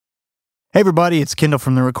Hey everybody, it's Kendall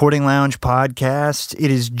from the Recording Lounge podcast. It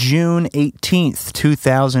is June 18th,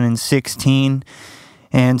 2016,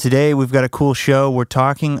 and today we've got a cool show. We're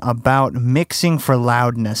talking about mixing for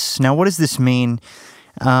loudness. Now, what does this mean?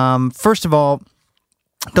 First of all,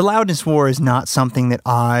 the loudness war is not something that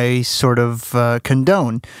I sort of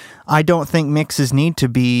condone. I don't think mixes need to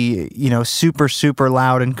be, super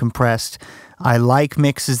loud and compressed. I like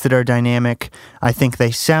mixes that are dynamic. I think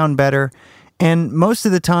they sound better. And most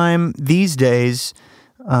of the time these days,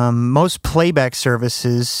 most playback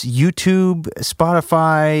services, YouTube,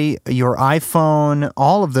 Spotify, your iPhone,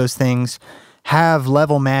 all of those things have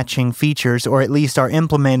level matching features, or at least are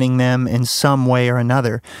implementing them in some way or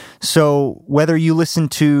another. So whether you listen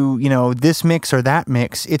to, this mix or that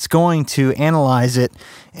mix, it's going to analyze it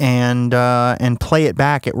and play it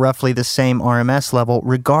back at roughly the same RMS level,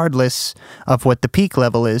 regardless of what the peak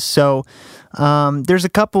level is. So there's a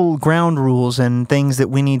couple ground rules and things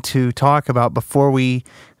that we need to talk about before we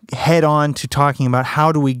head on to talking about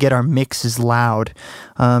how do we get our mixes loud.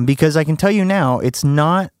 Because I can tell you now, it's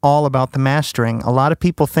not all about the mastering. A lot of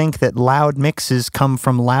people think that loud mixes come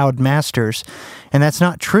from loud masters, and that's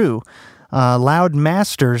not true. Loud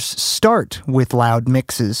masters start with loud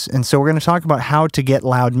mixes, and so we're going to talk about how to get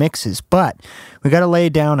loud mixes, but we got to lay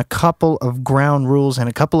down a couple of ground rules and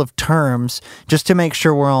a couple of terms just to make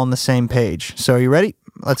sure we're all on the same page. So are you ready?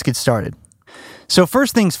 Let's get started. So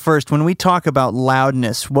first things first, when we talk about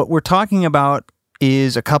loudness, what we're talking about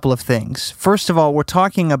is a couple of things. First of all, we're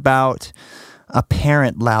talking about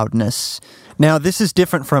apparent loudness. Now, this is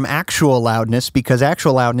different from actual loudness, because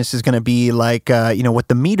actual loudness is going to be like, what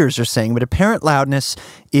the meters are saying. But apparent loudness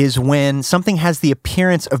is when something has the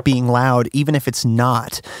appearance of being loud, even if it's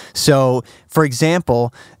not. So, for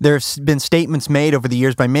example, there's been statements made over the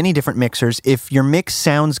years by many different mixers. If your mix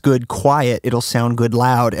sounds good quiet, it'll sound good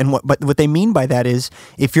loud. And what they mean by that is,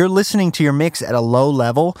 if you're listening to your mix at a low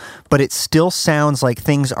level, but it still sounds like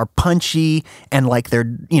things are punchy and like they're,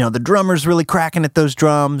 the drummer's really cracking at those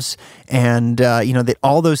drums, and that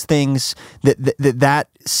all those things that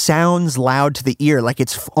sounds loud to the ear, like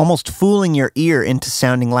it's almost fooling your ear into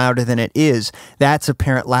sounding louder than it is. That's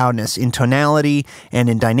apparent loudness in tonality and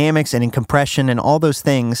in dynamics and in compression and all those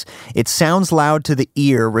things. It sounds loud to the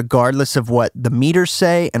ear regardless of what the meters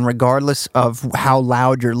say and regardless of how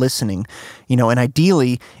loud you're listening. And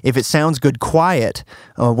ideally, if it sounds good quiet,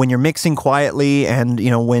 when you're mixing quietly, and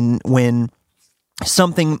when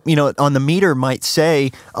something, on the meter might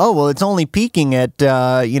say, oh, well, it's only peaking at,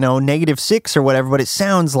 -6 or whatever, but it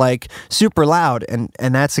sounds like super loud. And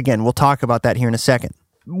that's, again, we'll talk about that here in a second.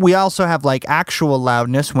 We also have like actual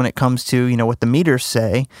loudness when it comes to, what the meters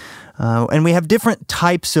say. And we have different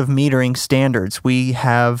types of metering standards. We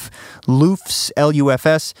have LUFS,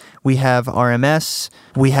 L-U-F-S, we have RMS,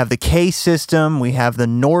 we have the K system, we have the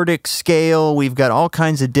Nordic scale, we've got all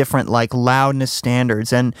kinds of different like loudness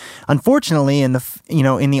standards. And unfortunately, in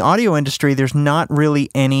the audio industry, there's not really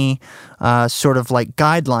any sort of like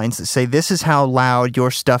guidelines that say this is how loud your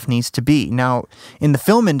stuff needs to be. Now, in the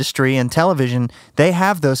film industry and television, they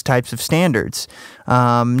have those types of standards.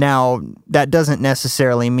 Now, that doesn't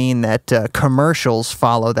necessarily mean that commercials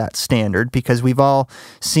follow that standard, because we've all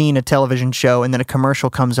seen a television show and then a commercial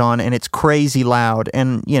comes on and it's crazy loud,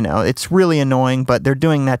 and, it's really annoying, but they're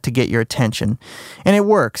doing that to get your attention. And it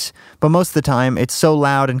works, but most of the time it's so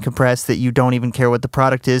loud and compressed that you don't even care what the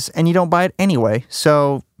product is and you don't buy it anyway,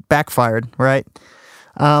 so backfired, right?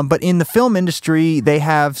 But in the film industry, they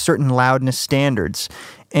have certain loudness standards.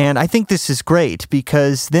 And I think this is great,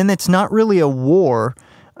 because then it's not really a war,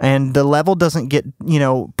 and the level doesn't get,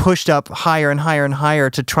 pushed up higher and higher and higher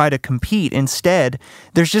to try to compete. Instead,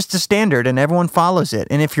 there's just a standard and everyone follows it.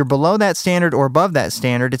 And if you're below that standard or above that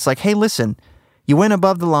standard, it's like, hey, listen, you went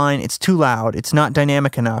above the line, it's too loud, it's not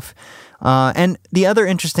dynamic enough. And the other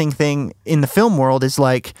interesting thing in the film world is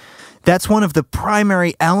like, that's one of the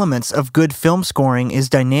primary elements of good film scoring is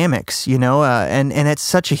dynamics, and it's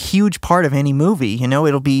such a huge part of any movie.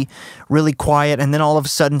 It'll be really quiet, and then all of a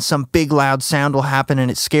sudden some big loud sound will happen and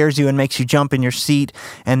it scares you and makes you jump in your seat,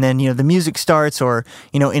 and then, the music starts, or,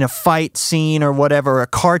 in a fight scene or whatever, a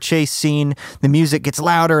car chase scene, the music gets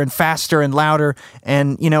louder and faster and louder,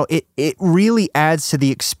 and, it really adds to the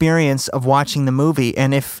experience of watching the movie.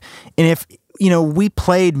 And if we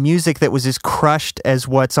played music that was as crushed as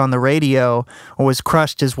what's on the radio or was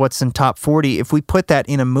crushed as what's in top 40. If we put that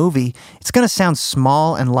in a movie, it's going to sound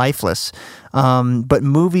small and lifeless. But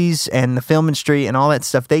movies and the film industry and all that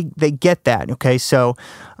stuff, they get that. Okay. So,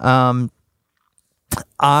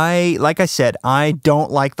 like I said, I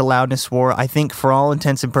don't like the loudness war. I think for all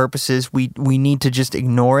intents and purposes, we need to just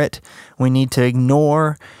ignore it. We need to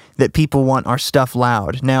ignore that people want our stuff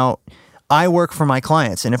loud. Now, I work for my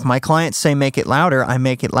clients, and if my clients say make it louder, I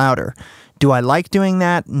make it louder. Do I like doing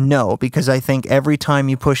that? No, because I think every time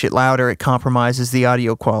you push it louder, it compromises the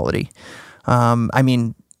audio quality.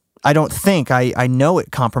 I don't think, I know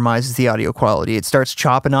it compromises the audio quality. It starts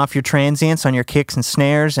chopping off your transients on your kicks and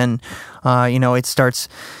snares, and, it starts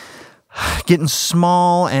getting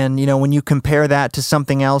small, and, when you compare that to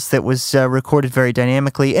something else that was recorded very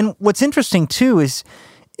dynamically. And what's interesting, too, is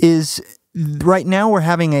right now we're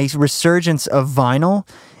having a resurgence of vinyl,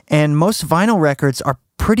 and most vinyl records are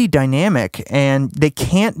pretty dynamic, and they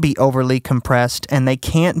can't be overly compressed, and they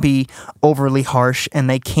can't be overly harsh, and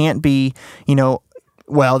they can't be,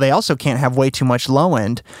 they also can't have way too much low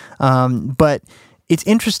end. But it's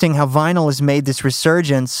interesting how vinyl has made this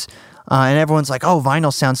resurgence, and everyone's like, oh,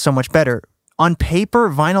 vinyl sounds so much better. On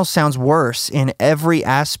paper, vinyl sounds worse in every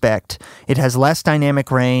aspect. It has less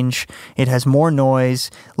dynamic range, it has more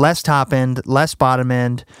noise, less top end, less bottom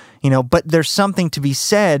end, but there's something to be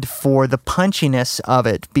said for the punchiness of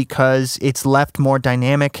it because it's left more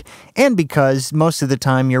dynamic and because most of the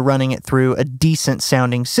time you're running it through a decent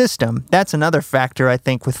sounding system. That's another factor, I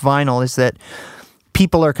think, with vinyl is that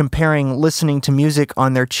people are comparing listening to music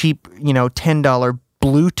on their cheap, $10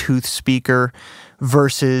 Bluetooth speaker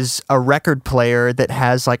versus a record player that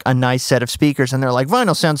has like a nice set of speakers, and they're like,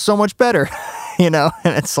 vinyl sounds so much better, and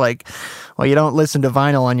it's like, well, you don't listen to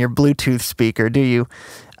vinyl on your Bluetooth speaker, do you?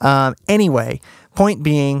 Anyway, point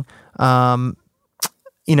being,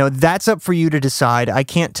 that's up for you to decide. I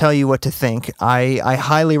can't tell you what to think. I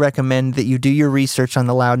highly recommend that you do your research on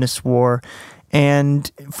the loudness war and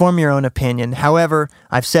form your own opinion. However,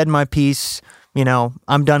 I've said my piece.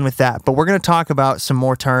 I'm done with that. But we're going to talk about some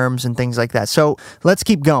more terms and things like that. So let's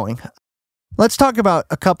keep going. Let's talk about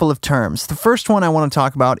a couple of terms. The first one I want to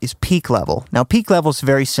talk about is peak level. Now, peak level is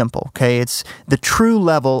very simple, okay? It's the true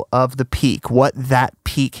level of the peak, what that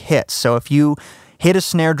peak hits. So if you hit a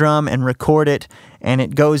snare drum and record it, and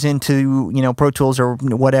it goes into, Pro Tools or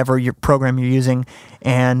whatever your program you're using,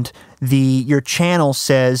 and your channel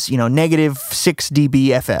says, -6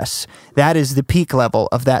 dB FS. That is the peak level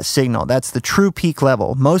of that signal. That's the true peak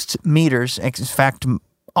level. Most meters, in fact,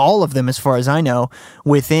 all of them, as far as I know,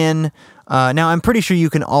 within. Now, I'm pretty sure you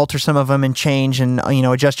can alter some of them and change and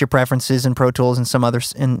adjust your preferences in Pro Tools and some of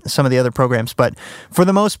the other programs. But for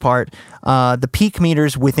the most part, the peak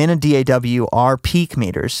meters within a DAW are peak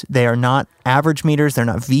meters. They are not average meters. They're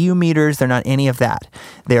not VU meters. They're not any of that.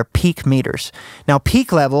 They're peak meters. Now,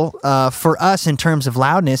 peak level for us in terms of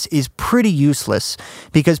loudness is pretty useless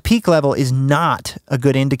because peak level is not a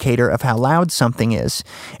good indicator of how loud something is,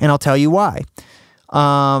 and I'll tell you why.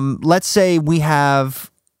 Let's say we have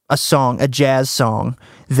a jazz song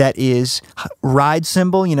that is ride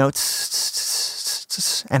cymbal,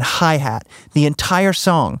 and hi-hat, the entire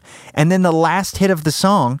song. And then the last hit of the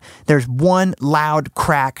song, there's one loud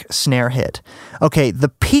crack snare hit. Okay, the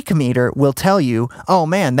peak meter will tell you, oh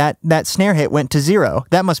man, that snare hit went to 0.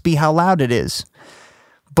 That must be how loud it is.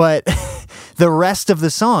 But the rest of the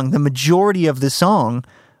song, the majority of the song,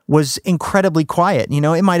 was incredibly quiet.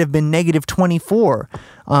 It might have been -24,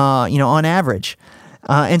 on average.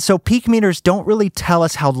 And so peak meters don't really tell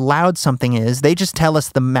us how loud something is. They just tell us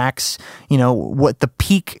the max, what the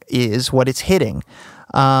peak is, what it's hitting.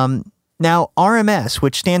 Now, RMS,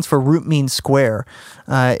 which stands for root mean square,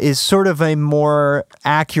 is sort of a more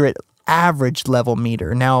accurate average level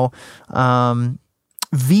meter. Now,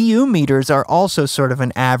 VU meters are also sort of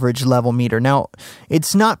an average level meter. Now,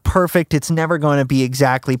 it's not perfect. It's never going to be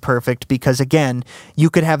exactly perfect because, again, you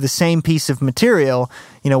could have the same piece of material,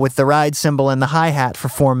 with the ride cymbal and the hi-hat for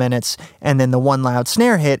 4 minutes and then the one loud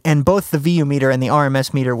snare hit, and both the VU meter and the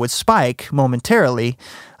RMS meter would spike momentarily,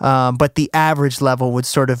 but the average level would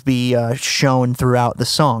sort of be shown throughout the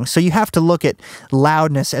song. So you have to look at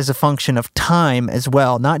loudness as a function of time as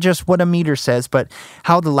well, not just what a meter says, but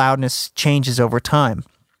how the loudness changes over time.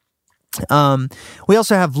 We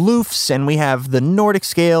also have loofs, and we have the Nordic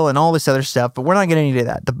scale and all this other stuff, but we're not getting into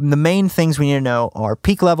that. The main things we need to know are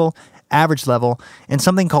peak level, average level, and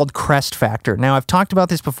something called crest factor. Now, I've talked about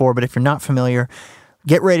this before, but if you're not familiar,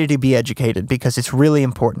 get ready to be educated because it's really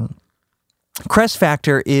important. Crest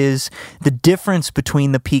factor is the difference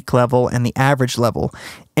between the peak level and the average level.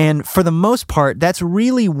 And for the most part, that's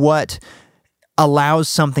really what allows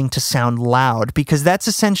something to sound loud, because that's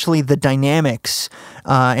essentially the dynamics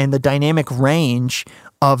and the dynamic range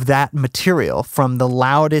of that material, from the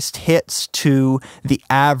loudest hits to the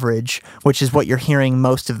average, which is what you're hearing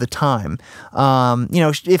most of the time.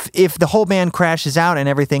 If the whole band crashes out and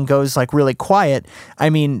everything goes like really quiet,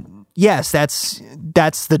 I mean, yes,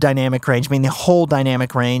 that's the dynamic range. I mean, the whole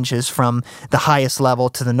dynamic range is from the highest level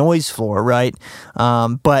to the noise floor, right?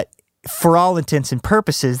 But for all intents and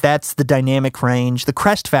purposes, that's the dynamic range. The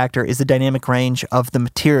crest factor is the dynamic range of the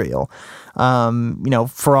material,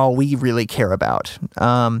 for all we really care about.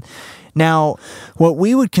 Now, what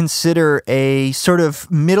we would consider a sort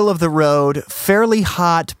of middle-of-the-road, fairly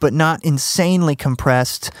hot but not insanely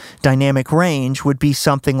compressed dynamic range would be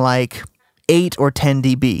something like 8 or 10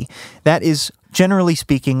 dB. That is, generally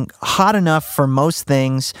speaking, hot enough for most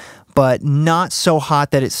things, but not so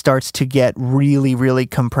hot that it starts to get really, really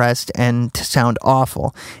compressed and to sound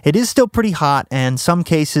awful. It is still pretty hot, and in some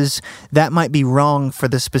cases that might be wrong for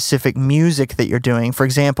the specific music that you're doing. For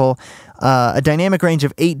example, a dynamic range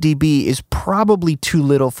of 8 dB is probably too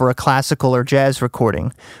little for a classical or jazz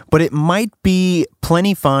recording, but it might be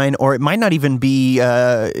plenty fine, or it might not even be,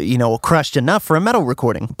 crushed enough for a metal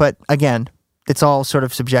recording. But again, it's all sort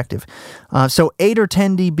of subjective. So 8 or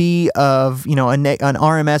 10 dB of, an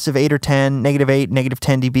RMS of 8 or 10, -8,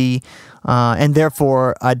 -10 dB, and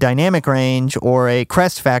therefore a dynamic range or a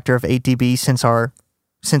crest factor of 8 dB since our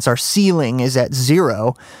ceiling is at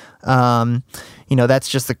 0. That's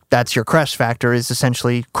your crest factor is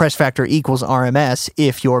essentially crest factor equals RMS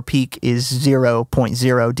if your peak is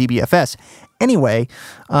 0.0 dBFS. Anyway,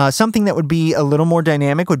 something that would be a little more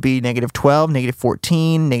dynamic would be -12,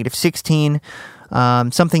 -14, -16.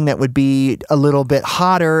 Something that would be a little bit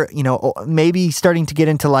hotter, maybe starting to get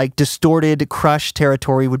into like distorted crush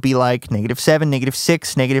territory would be like -7,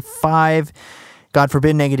 -6, -5, God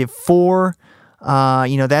forbid -4.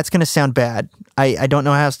 That's going to sound bad. I don't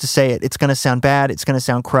know how else to say it. It's going to sound bad. It's going to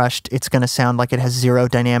sound crushed. It's going to sound like it has 0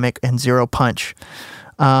 dynamic and 0 punch.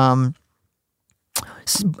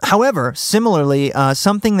 However, similarly,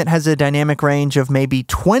 something that has a dynamic range of maybe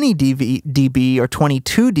 20 dB or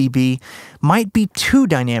 22 dB might be too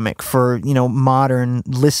dynamic for, modern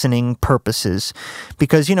listening purposes.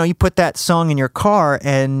 Because, you put that song in your car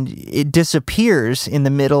and it disappears in the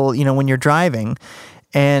middle, when you're driving.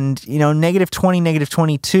 And, -20,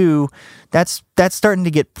 -22, that's starting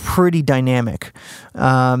to get pretty dynamic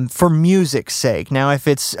for music's sake. Now, if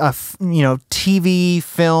it's, TV,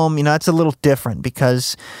 film, that's a little different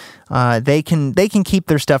because they can keep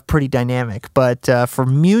their stuff pretty dynamic. But for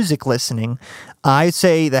music listening, I'd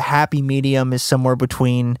say the happy medium is somewhere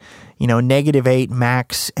between, -8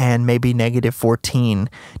 max and maybe -14,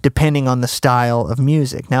 depending on the style of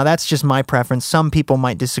music. Now, that's just my preference. Some people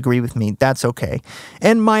might disagree with me. That's okay.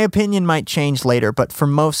 And my opinion might change later, but for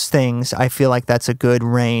most things, I feel like that's a good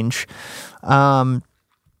range.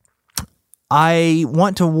 I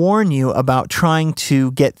want to warn you about trying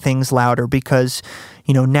to get things louder because,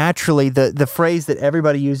 naturally the phrase that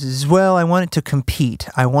everybody uses is, well, I want it to compete.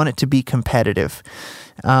 I want it to be competitive.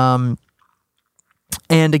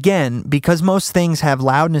 And again, because most things have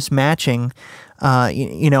loudness matching,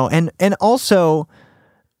 and also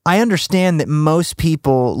I understand that most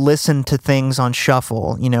people listen to things on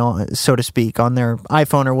shuffle, so to speak, on their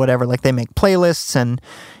iPhone or whatever. Like they make playlists and,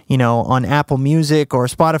 on Apple Music or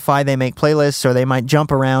Spotify, they make playlists or they might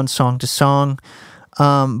jump around song to song.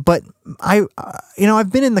 But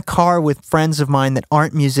I've been in the car with friends of mine that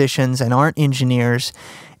aren't musicians and aren't engineers.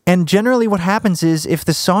 And generally what happens is if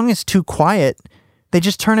the song is too quiet, they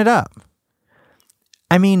just turn it up.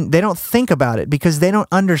 I mean, they don't think about it because they don't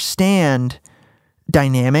understand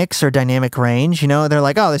dynamics or dynamic range. They're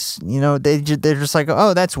like, oh, this, they're just like,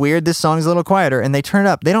 oh, that's weird. This song's a little quieter. And they turn it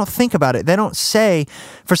up. They don't think about it. They don't say,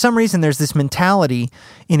 for some reason, there's this mentality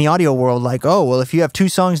in the audio world like, oh, well, if you have two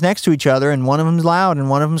songs next to each other and one of them's loud and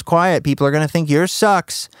one of them's quiet, people are going to think yours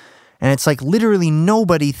sucks. And it's like literally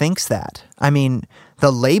nobody thinks that. I mean,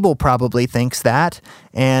 the label probably thinks that,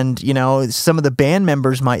 and, some of the band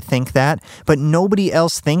members might think that, but nobody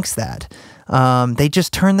else thinks that. They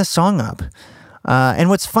just turn the song up. And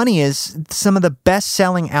what's funny is some of the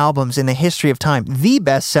best-selling albums in the history of time, the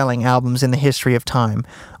best-selling albums in the history of time,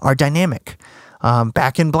 are dynamic.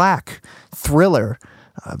 Back in Black, Thriller,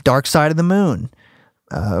 Dark Side of the Moon,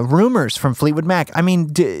 Rumors from Fleetwood Mac. I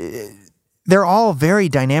mean, they're all very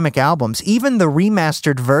dynamic albums. Even the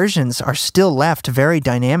remastered versions are still left very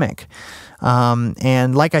dynamic.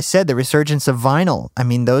 And like I said, the resurgence of vinyl, I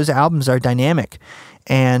mean, those albums are dynamic.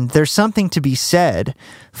 And there's something to be said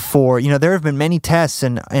for, there have been many tests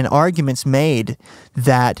and arguments made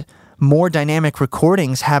that more dynamic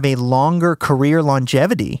recordings have a longer career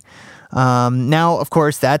longevity. Now, of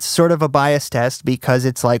course, that's sort of a bias test because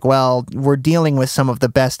it's like, well, we're dealing with some of the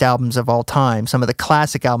best albums of all time, some of the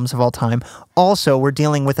classic albums of all time. Also, we're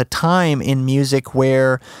dealing with a time in music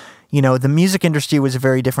where, the music industry was a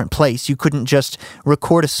very different place. You couldn't just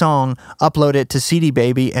record a song, upload it to CD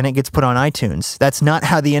Baby, and it gets put on iTunes. That's not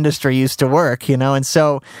how the industry used to work, and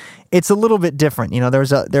so it's a little bit different.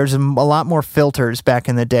 There's a lot more filters back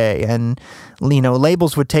in the day, and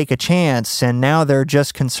labels would take a chance, and now they're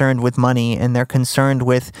just concerned with money, and they're concerned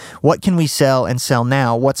with what can we sell and sell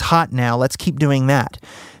now, what's hot now, let's keep doing that.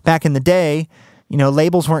 Back in the day,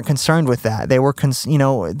 labels weren't concerned with that. They were,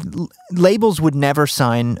 labels would never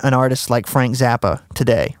sign an artist like Frank Zappa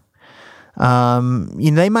today.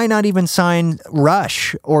 They might not even sign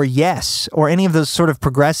Rush or Yes or any of those sort of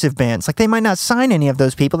progressive bands. Like, they might not sign any of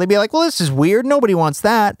those people. They'd be like, well, this is weird. Nobody wants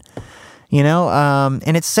that,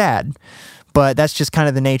 and it's sad, but that's just kind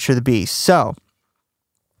of the nature of the beast. So,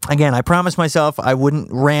 again, I promised myself I wouldn't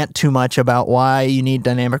rant too much about why you need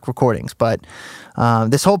dynamic recordings, but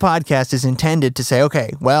this whole podcast is intended to say,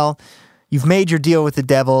 okay, well, you've made your deal with the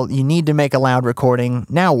devil. You need to make a loud recording.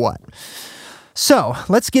 Now what? So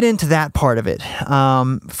let's get into that part of it.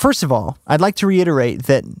 First of all, I'd like to reiterate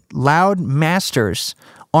that loud masters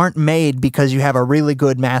aren't made because you have a really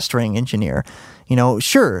good mastering engineer.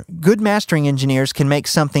 Sure, good mastering engineers can make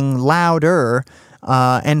something louder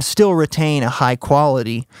and still retain a high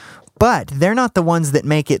quality, but they're not the ones that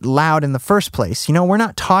make it loud in the first place. We're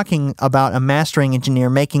not talking about a mastering engineer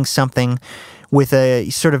making something with a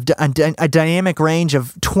sort of a dynamic range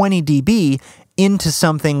of 20 dB into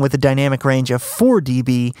something with a dynamic range of 4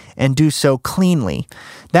 dB and do so cleanly.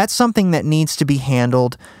 That's something that needs to be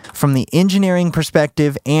handled from the engineering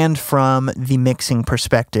perspective and from the mixing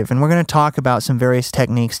perspective, and we're going to talk about some various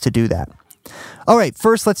techniques to do that. All right,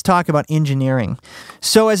 first let's talk about engineering.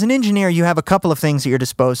 So as an engineer, you have a couple of things at your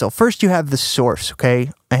disposal. First, you have the source,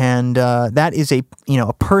 okay? And that is a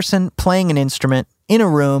person playing an instrument in a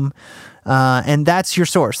room, and that's your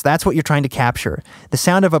source. That's what you're trying to capture. The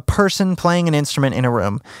sound of a person playing an instrument in a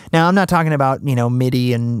room. Now, I'm not talking about,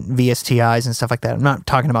 MIDI and VSTIs and stuff like that. I'm not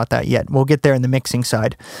talking about that yet. We'll get there in the mixing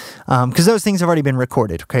side, because those things have already been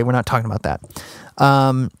recorded, okay? We're not talking about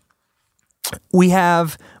that. We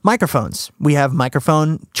have microphones. We have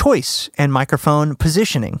microphone choice and microphone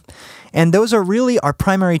positioning. And those are really our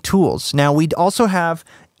primary tools. Now, we also have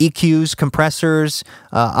EQs, compressors,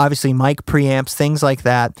 obviously mic preamps, things like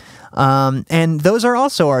that. And those are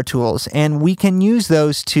also our tools. And we can use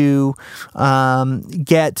those to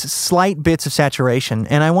get slight bits of saturation.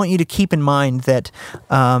 And I want you to keep in mind that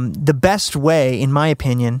the best way, in my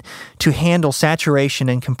opinion, to handle saturation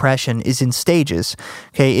and compression is in stages.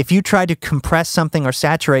 Okay, if you try to compress something or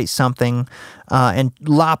saturate something and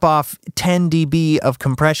lop off 10 dB of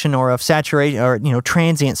compression or of saturation or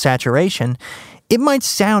transient saturation, it might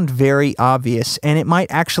sound very obvious, and it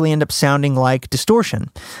might actually end up sounding like distortion.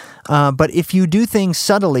 But if you do things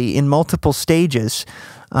subtly in multiple stages,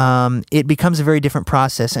 it becomes a very different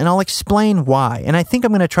process, and I'll explain why. And I think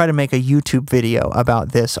I'm going to try to make a YouTube video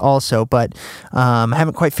about this also, but I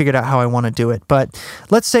haven't quite figured out how I want to do it. But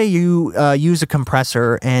let's say you use a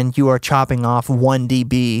compressor and you are chopping off 1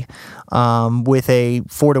 dB with a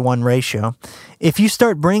 4-to-1 ratio. If you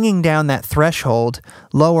start bringing down that threshold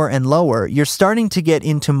lower and lower, you're starting to get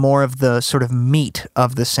into more of the sort of meat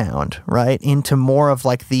of the sound, right? Into more of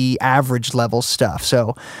like the average level stuff.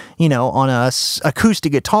 So, on a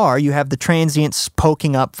acoustic guitar, you have the transients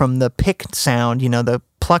poking up from the pick sound, the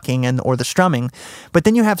plucking or the strumming, but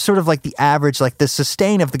then you have sort of like the average, like the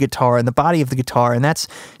sustain of the guitar and the body of the guitar, and that's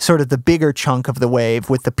sort of the bigger chunk of the wave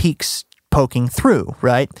with the peaks poking through,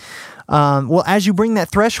 right? Well, as you bring that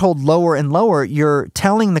threshold lower and lower, you're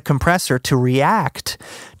telling the compressor to react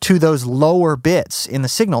to those lower bits in the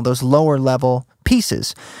signal, those lower level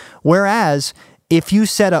pieces. Whereas if you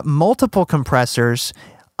set up multiple compressors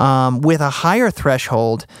with a higher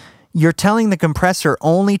threshold, you're telling the compressor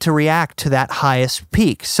only to react to that highest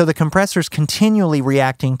peak. So the compressor's continually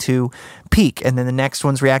reacting to peak, and then the next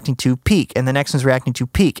one's reacting to peak, and the next one's reacting to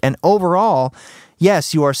peak. And overall,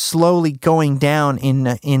 yes, you are slowly going down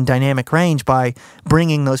in dynamic range by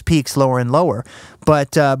bringing those peaks lower and lower.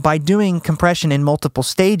 But by doing compression in multiple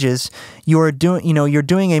stages, you're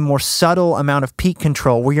doing a more subtle amount of peak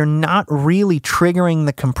control where you're not really triggering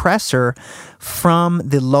the compressor from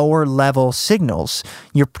the lower level signals.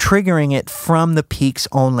 You're triggering it from the peaks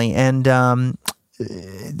only. And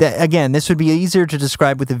again, this would be easier to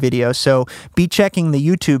describe with a video, so be checking the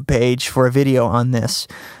YouTube page for a video on this.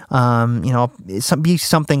 Be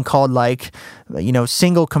something called like,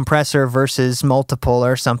 single compressor versus multiple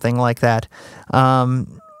or something like that.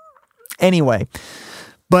 Anyway,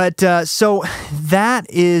 but so that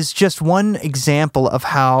is just one example of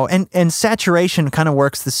how, and saturation kind of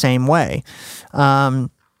works the same way,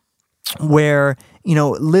 where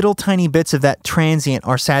little tiny bits of that transient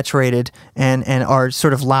are saturated and are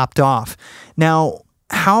sort of lopped off. Now,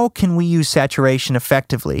 how can we use saturation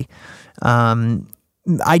effectively?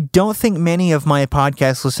 I don't think many of my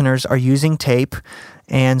podcast listeners are using tape,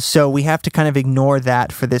 and so we have to kind of ignore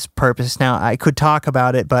that for this purpose. Now, I could talk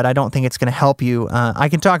about it, but I don't think it's going to help you. I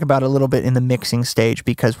can talk about it a little bit in the mixing stage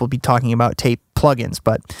because we'll be talking about tape plugins,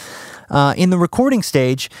 but in the recording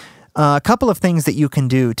stage, a couple of things that you can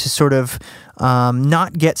do to sort of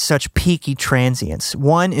not get such peaky transients.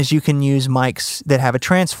 One is you can use mics that have a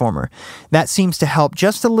transformer. That seems to help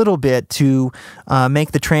just a little bit to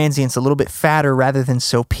make the transients a little bit fatter rather than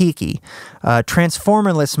so peaky.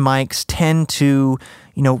 Transformerless mics tend to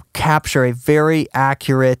capture a very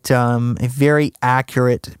accurate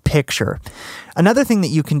picture. Another thing that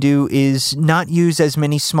you can do is not use as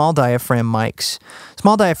many small diaphragm mics.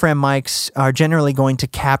 Small diaphragm mics are generally going to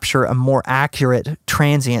capture a more accurate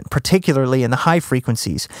transient, particularly in the high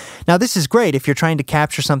frequencies. Now, this is great if you're trying to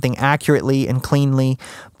capture something accurately and cleanly,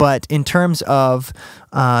 but in terms of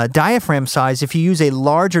diaphragm size, if you use a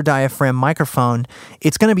larger diaphragm microphone,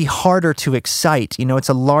 it's going to be harder to excite. It's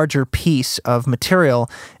a larger piece of material,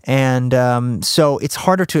 and so it's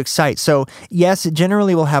harder to excite. So yes, it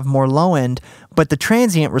generally will have more low end, but the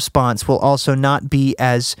transient response will also not be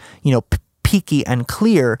as, peaky and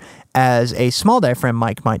clear as a small diaphragm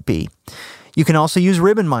mic might be. You can also use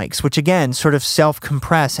ribbon mics, which again sort of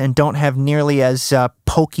self-compress and don't have nearly as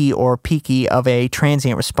pokey or peaky of a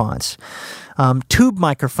transient response. Tube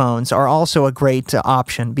microphones are also a great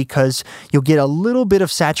option because you'll get a little bit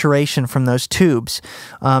of saturation from those tubes.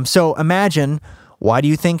 So imagine, why do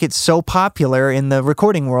you think it's so popular in the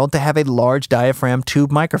recording world to have a large diaphragm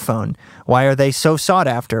tube microphone? Why are they so sought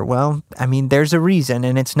after? Well, there's a reason,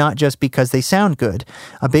 and it's not just because they sound good.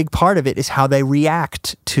 A big part of it is how they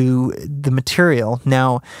react to the material.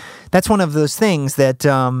 Now, that's one of those things that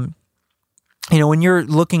when you're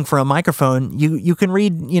looking for a microphone, you can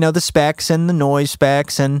read, the specs and the noise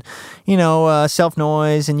specs and,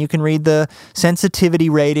 self-noise, and you can read the sensitivity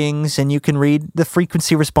ratings and you can read the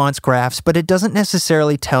frequency response graphs, but it doesn't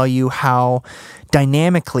necessarily tell you how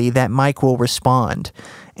dynamically that mic will respond.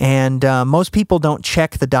 And most people don't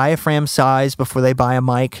check the diaphragm size before they buy a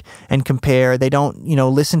mic and compare. They don't,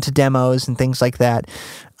 listen to demos and things like that.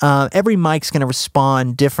 Every mic's going to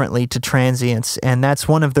respond differently to transients, and that's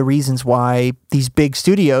one of the reasons why these big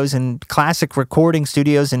studios and classic recording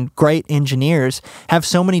studios and great engineers have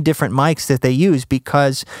so many different mics that they use,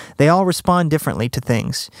 because they all respond differently to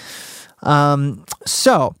things.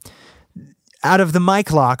 So, out of the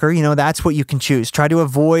mic locker, that's what you can choose. Try to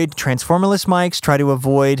avoid transformerless mics, try to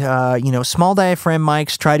avoid, small diaphragm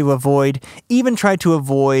mics, try to avoid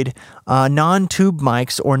non-tube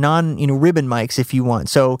mics or ribbon mics if you want.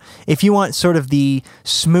 So if you want sort of the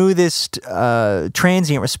smoothest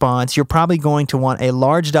transient response, you're probably going to want a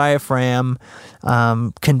large diaphragm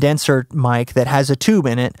condenser mic that has a tube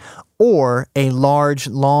in it, or a large,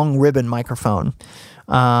 long ribbon microphone.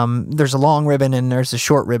 There's a long ribbon and there's a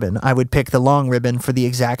short ribbon. I would pick the long ribbon for the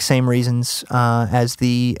exact same reasons as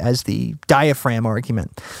the diaphragm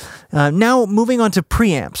argument. Now, moving on to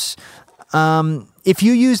preamps. If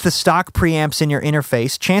you use the stock preamps in your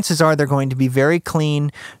interface, chances are they're going to be very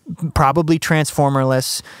clean, probably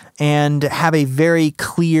transformerless, and have a very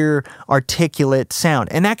clear, articulate sound.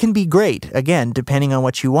 And that can be great, again, depending on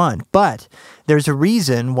what you want. But there's a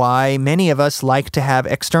reason why many of us like to have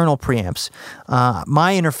external preamps.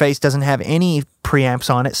 My interface doesn't have any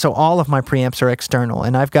preamps on it, so all of my preamps are external.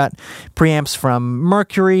 And I've got preamps from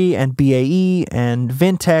Mercury and BAE and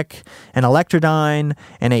Vintech and Electrodyne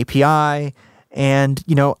and API. And,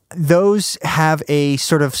 those have a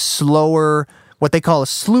sort of slower, what they call a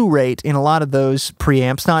slew rate in a lot of those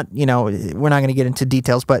preamps. Not, we're not going to get into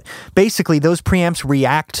details, but basically those preamps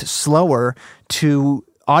react slower to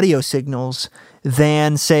audio signals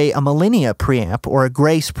than, say, a Millennia preamp or a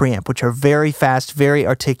Grace preamp, which are very fast, very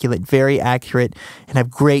articulate, very accurate, and have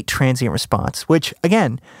great transient response, which,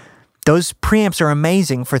 again, those preamps are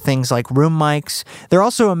amazing for things like room mics. They're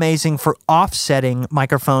also amazing for offsetting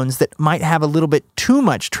microphones that might have a little bit too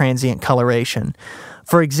much transient coloration.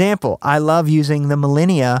 For example, I love using the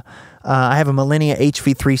Millennia. I have a Millennia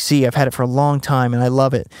HV3C. I've had it for a long time, and I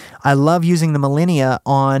love it. I love using the Millennia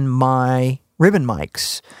on my ribbon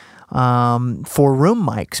mics for room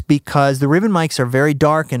mics, because the ribbon mics are very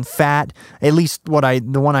dark and fat, at least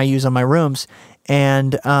the one I use on my rooms.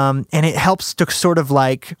 And it helps to sort of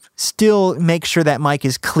like still make sure that mic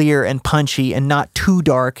is clear and punchy and not too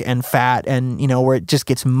dark and fat and, where it just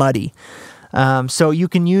gets muddy. So you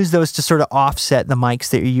can use those to sort of offset the mics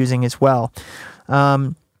that you're using as well.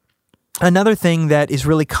 Another thing that is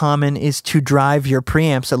really common is to drive your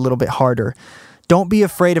preamps a little bit harder. Don't be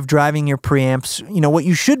afraid of driving your preamps. What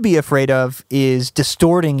you should be afraid of is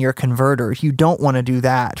distorting your converter. You don't want to do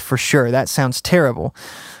that for sure. That sounds terrible.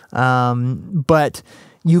 But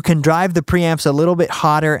you can drive the preamps a little bit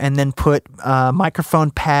hotter and then put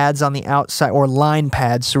microphone pads on the outside, or line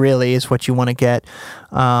pads really is what you want to get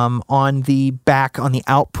on the back, on the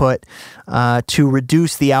output, to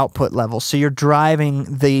reduce the output level. So you're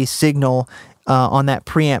driving the signal on that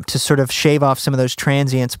preamp to sort of shave off some of those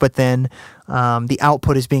transients, but then the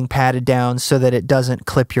output is being padded down so that it doesn't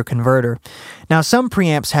clip your converter. Now, some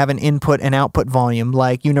preamps have an input and output volume,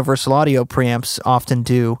 like Universal Audio preamps often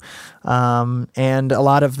do, and a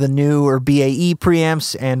lot of the newer BAE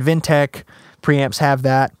preamps and Vintech preamps have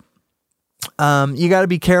that. You got to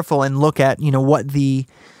be careful and look at what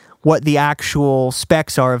the actual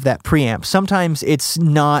specs are of that preamp. Sometimes it's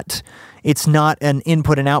not an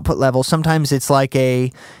input and output level. Sometimes it's like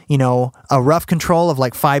a rough control of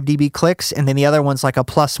like 5 dB clicks, and then the other one's like a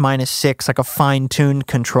 ±6, like a fine-tuned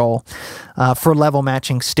control for level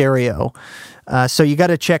matching stereo. So you got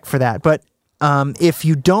to check for that. But if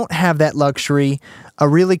you don't have that luxury, a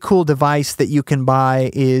really cool device that you can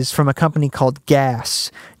buy is from a company called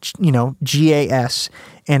GAS, GAS,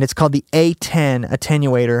 and it's called the A10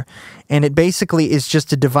 attenuator. And it basically is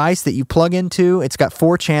just a device that you plug into. It's got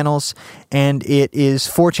 4 channels, and it is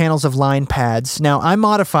 4 channels of line pads. Now, I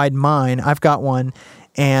modified mine. I've got one,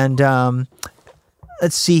 and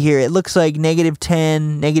let's see here. It looks like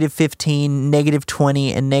 -10, -15,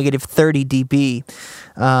 -20, and -30 dB.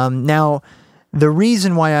 Now, the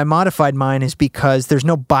reason why I modified mine is because there's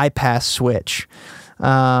no bypass switch.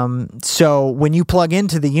 So when you plug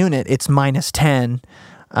into the unit, it's -10.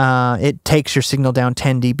 It takes your signal down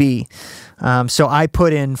 10 dB. So I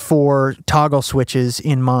put in 4 toggle switches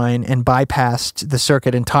in mine and bypassed the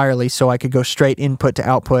circuit entirely so I could go straight input to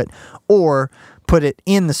output, or put it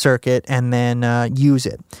in the circuit and then use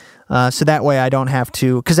it. So that way I don't have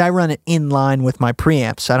to, because I run it in line with my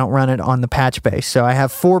preamps. I don't run it on the patch base. So I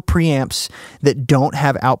have 4 preamps that don't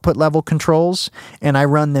have output level controls, and I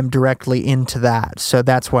run them directly into that. So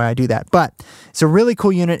that's why I do that. But it's a really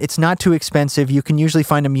cool unit. It's not too expensive. You can usually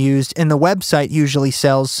find them used, and the website usually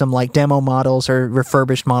sells some like demo models or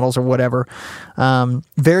refurbished models or whatever.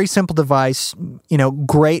 Very simple device,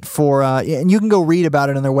 great for, and you can go read about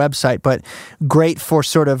it on their website, but great for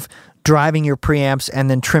sort of driving your preamps and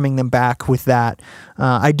then trimming them back with that.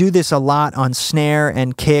 I do this a lot on snare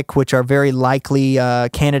and kick, which are very likely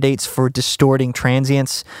candidates for distorting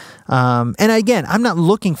transients. And again, I'm not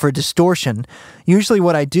looking for distortion. Usually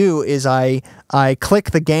what I do is I click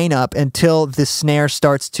the gain up until the snare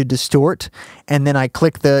starts to distort, and then I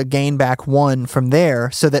click the gain back 1 from there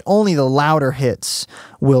so that only the louder hits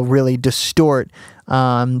will really distort.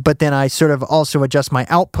 But then I sort of also adjust my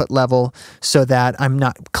output level so that I'm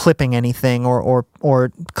not clipping anything or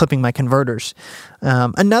clipping my converters.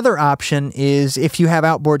 Another option is if you have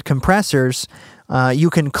outboard compressors, you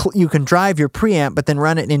can drive your preamp but then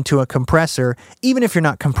run it into a compressor, even if you're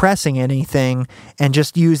not compressing anything, and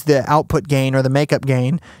just use the output gain or the makeup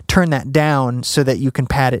gain, turn that down so that you can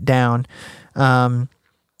pad it down. And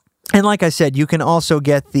like I said, you can also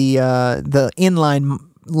get the inline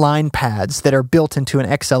line pads that are built into an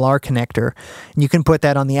XLR connector. And you can put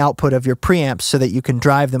that on the output of your preamps so that you can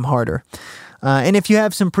drive them harder. And if you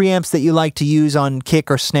have some preamps that you like to use on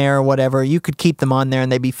kick or snare or whatever, you could keep them on there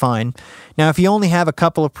and they'd be fine. Now, if you only have a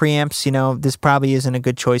couple of preamps, this probably isn't a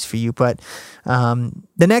good choice for you. But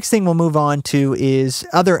the next thing we'll move on to is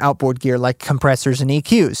other outboard gear like compressors and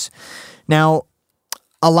EQs. Now,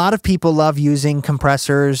 a lot of people love using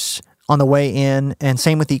compressors on the way in, and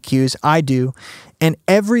same with EQs. I do. And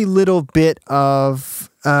every little bit of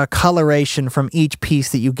coloration from each piece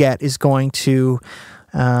that you get is going to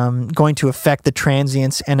affect the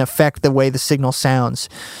transients and affect the way the signal sounds.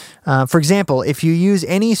 For example, if you use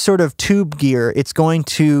any sort of tube gear, it's going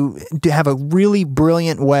to have a really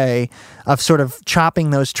brilliant way of sort of chopping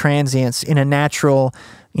those transients in a natural,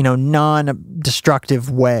 non-destructive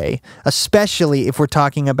way, especially if we're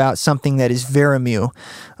talking about something that is Veramu,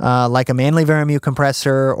 like a Manley Veramu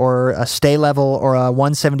compressor or a Stay Level or a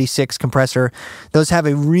 176 compressor. Those have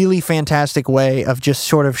a really fantastic way of just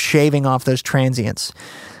sort of shaving off those transients.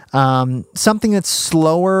 Something that's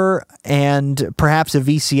slower and perhaps a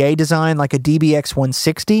VCA design like a DBX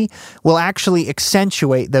 160 will actually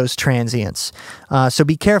accentuate those transients. So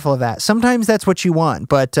be careful of that. Sometimes that's what you want,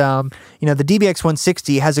 but the DBX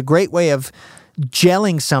 160 has a great way of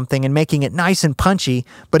gelling something and making it nice and punchy,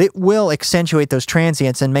 but it will accentuate those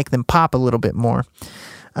transients and make them pop a little bit more.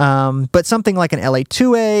 But something like an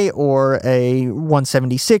LA2A or a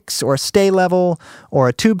 176 or a stay level or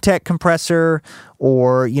a TubeTech compressor,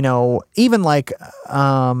 or, you know, even like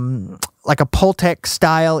a Pultec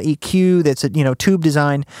style EQ that's a, you know, tube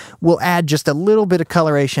design, will add just a little bit of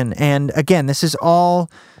coloration. And again, these are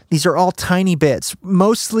all tiny bits,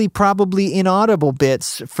 mostly probably inaudible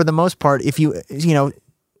bits for the most part. If you know,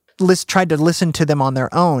 tried to listen to them on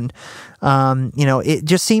their own, you know, it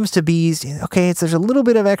just seems to be, okay, there's a little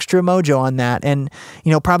bit of extra mojo on that, and,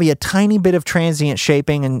 you know, probably a tiny bit of transient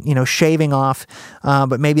shaping and, you know, shaving off,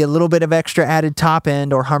 but maybe a little bit of extra added top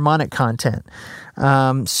end or harmonic content.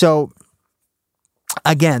 So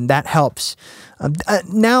again, that helps.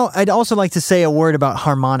 Now, I'd also like to say a word about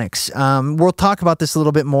harmonics. We'll talk about this a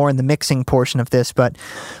little bit more in the mixing portion of this, but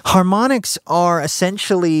harmonics are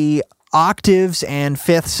essentially octaves and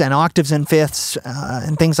fifths and octaves and fifths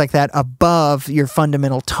and things like that above your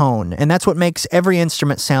fundamental tone. And that's what makes every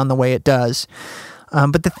instrument sound the way it does.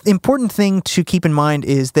 But the important thing to keep in mind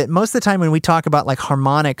is that most of the time when we talk about like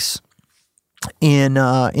harmonics in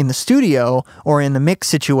the studio or in the mix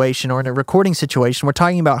situation or in a recording situation, we're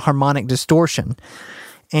talking about harmonic distortion.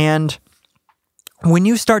 And when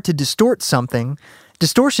you start to distort something,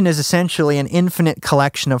 distortion is essentially an infinite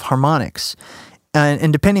collection of harmonics.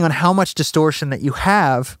 And depending on how much distortion that you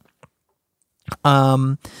have,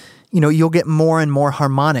 you know, you'll get more and more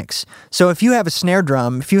harmonics. So if you have a snare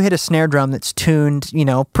drum, if you hit a snare drum that's tuned, you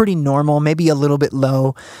know, pretty normal, maybe a little bit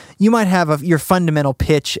low, you might have your fundamental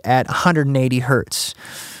pitch at 180 hertz.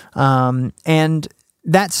 And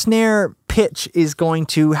that snare pitch is going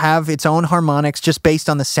to have its own harmonics just based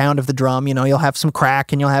on the sound of the drum. You know, you'll have some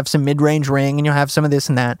crack and you'll have some mid-range ring and you'll have some of this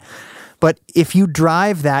and that. But if you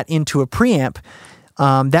drive that into a preamp,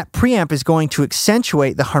 that preamp is going to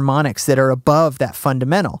accentuate the harmonics that are above that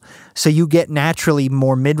fundamental. So you get naturally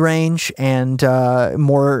more mid-range and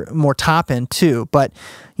more top end too. But,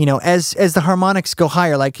 you know, as the harmonics go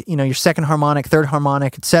higher, like, you know, your second harmonic, third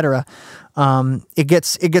harmonic, etc., it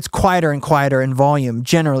gets quieter and quieter in volume,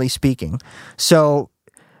 generally speaking. So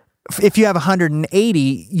if you have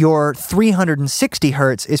 180, your 360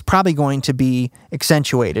 hertz is probably going to be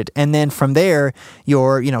accentuated. And then from there,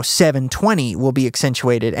 your, you know, 720 will be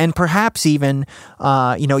accentuated. And perhaps even,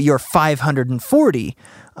 you know, your 540.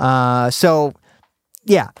 So,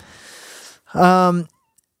 yeah.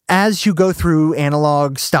 As you go through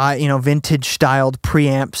analog style, you know, vintage styled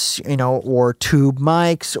preamps, you know, or tube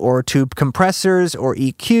mics or tube compressors or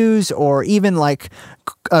EQs, or even like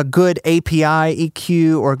a good API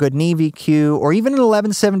EQ or a good Neve EQ or even an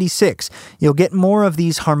 1176, you'll get more of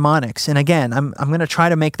these harmonics. And again, I'm going to try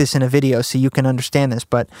to make this in a video so you can understand this,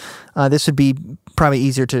 but this would be probably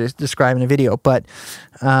easier to describe in a video. But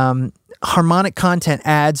harmonic content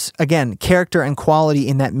adds, again, character and quality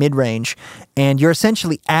in that mid-range, and you're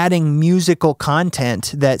essentially adding musical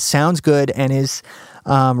content that sounds good and is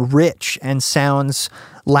rich and sounds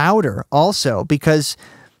louder also, because,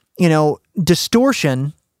 you know,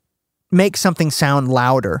 distortion makes something sound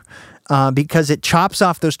louder because it chops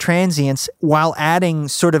off those transients while adding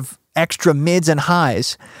sort of extra mids and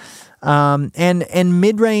highs. And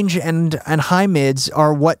mid-range and high mids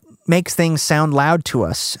are what makes things sound loud to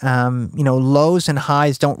us. You know, lows and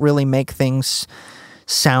highs don't really make things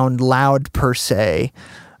sound loud per se.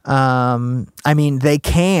 I mean, they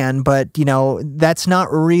can, but, you know, that's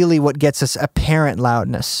not really what gets us apparent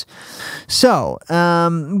loudness. So,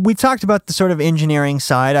 we talked about the sort of engineering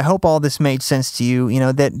side. I hope all this made sense to you, you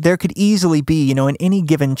know, that there could easily be, you know, in any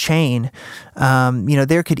given chain, you know,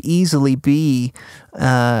 there could easily be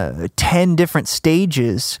 10 different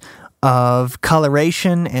stages of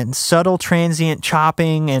coloration and subtle transient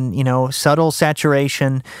chopping and, you know, subtle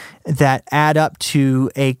saturation that add up to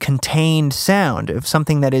a contained sound of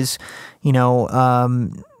something that is, you know,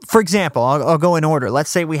 for example, I'll go in order. Let's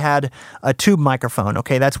say we had a tube microphone.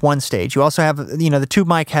 Okay, that's one stage. You also have, you know, the tube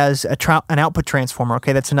mic has an output transformer.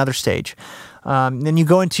 Okay, that's another stage. Then you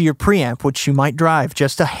go into your preamp, which you might drive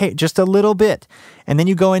just a little bit. And then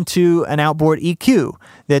you go into an outboard EQ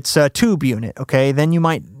that's a tube unit, okay? Then you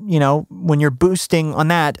might, you know, when you're boosting on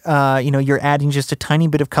that, you know, you're adding just a tiny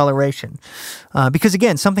bit of coloration. Because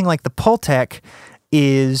again, something like the Pultec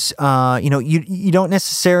is, you know, you don't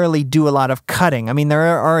necessarily do a lot of cutting. I mean, there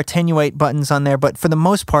are attenuate buttons on there, but for the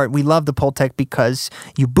most part, we love the Pultec because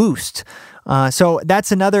you boost. So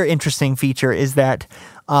that's another interesting feature, is that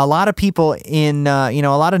a lot of people in, you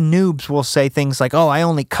know, a lot of noobs will say things like, oh, I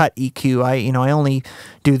only cut EQ. I only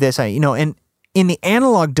do this. And in the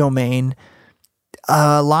analog domain,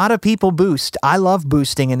 a lot of people boost. I love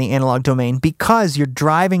boosting in the analog domain because you're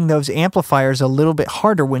driving those amplifiers a little bit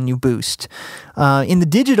harder when you boost. In the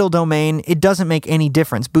digital domain, it doesn't make any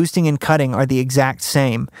difference. Boosting and cutting are the exact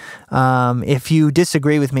same. If you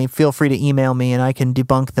disagree with me, feel free to email me and I can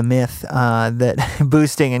debunk the myth that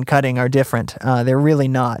boosting and cutting are different. They're really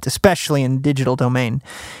not, especially in the digital domain.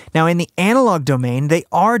 Now, in the analog domain, they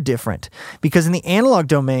are different because in the analog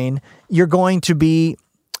domain, you're going to be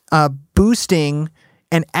boosting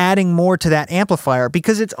and adding more to that amplifier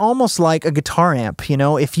because it's almost like a guitar amp.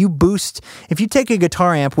 If you take a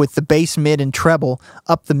guitar amp with the bass, mid, and treble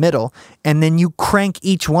up the middle, and then you crank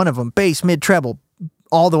each one of them, bass, mid, treble,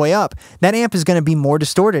 all the way up, that amp is going to be more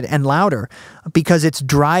distorted and louder because it's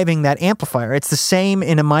driving that amplifier. It's the same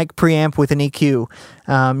in a mic preamp with an EQ.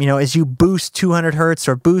 As you boost 200 hertz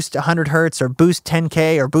or boost 100 hertz or boost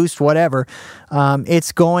 10K or boost whatever,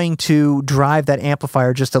 it's going to drive that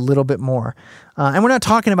amplifier just a little bit more. And we're not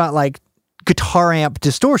talking about like guitar amp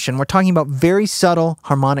distortion. We're talking about very subtle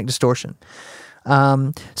harmonic distortion.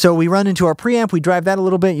 So we run into our preamp, we drive that a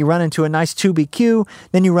little bit, you run into a nice tube EQ,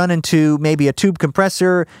 then you run into maybe a tube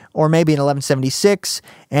compressor or maybe an 1176,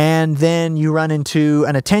 and then you run into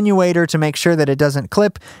an attenuator to make sure that it doesn't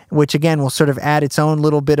clip, which again will sort of add its own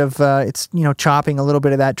little bit of, chopping a little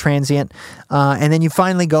bit of that transient. And then you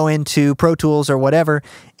finally go into Pro Tools or whatever,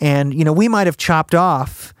 and, we might have chopped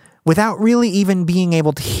off, without really even being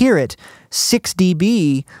able to hear it, 6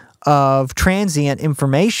 dB of transient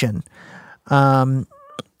information. Some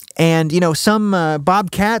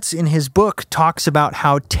Bob Katz in his book talks about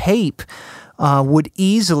how tape would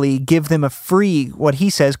easily give them what he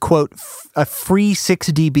says, quote, a free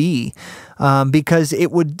 6 dB, because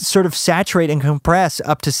it would sort of saturate and compress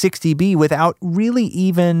up to 6 dB without really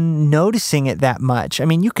even noticing it that much. I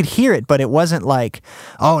mean, you could hear it, but it wasn't like,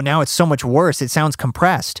 oh, now it's so much worse. It sounds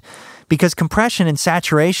compressed, because compression and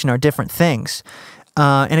saturation are different things.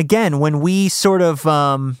 And again, when we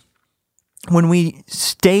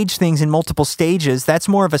stage things in multiple stages, that's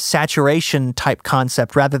more of a saturation type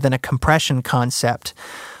concept rather than a compression concept.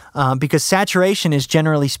 Because saturation is,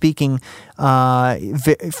 generally speaking,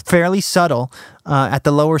 fairly subtle at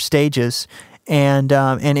the lower stages, and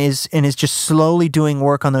is just slowly doing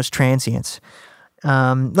work on those transients.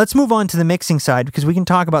 Let's move on to the mixing side because we can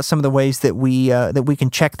talk about some of the ways that we can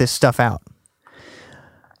check this stuff out.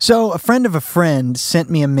 So a friend of a friend sent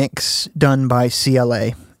me a mix done by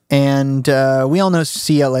CLA. And we all know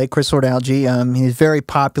CLA, Chris Ordalgi. He's a very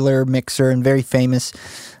popular mixer and very famous.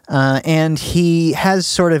 And he has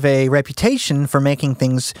sort of a reputation for making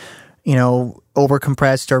things,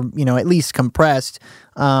 over-compressed or, at least compressed.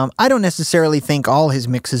 I don't necessarily think all his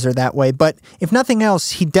mixes are that way. But if nothing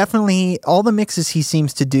else, all the mixes he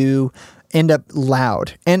seems to do end up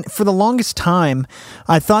loud. And for the longest time,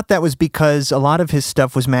 I thought that was because a lot of his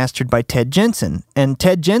stuff was mastered by Ted Jensen. And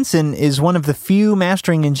Ted Jensen is one of the few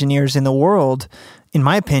mastering engineers in the world, in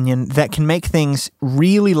my opinion, that can make things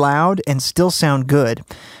really loud and still sound good.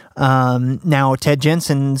 Now, Ted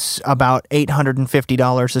Jensen's about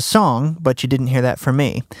 $850 a song, but you didn't hear that from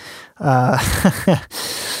me.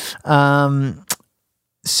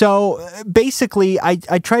 So basically, I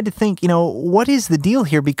tried to think, what is the deal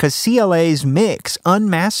here? Because CLA's mix,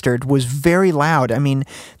 unmastered, was very loud. I mean,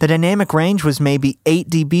 the dynamic range was maybe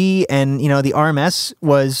 8 dB, and, the RMS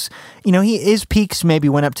was, his peaks maybe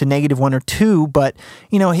went up to -1 or 2, but,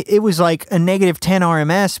 it was like a -10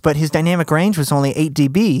 RMS, but his dynamic range was only 8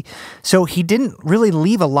 dB. So he didn't really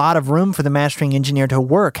leave a lot of room for the mastering engineer to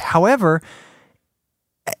work. However,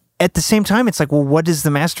 at the same time, it's like, well, what does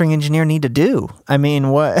the mastering engineer need to do? I mean,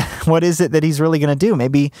 what is it that he's really going to do?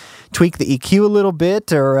 Maybe tweak the EQ a little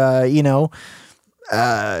bit, or add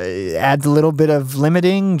a little bit of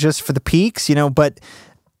limiting just for the peaks, But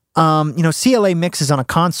CLA mixes on a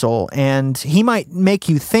console, and he might make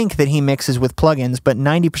you think that he mixes with plugins, but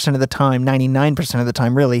 90% of the time, 99% of the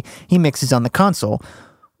time, really, he mixes on the console.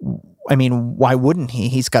 I mean, why wouldn't he?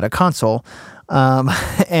 He's got a console.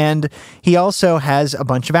 And he also has a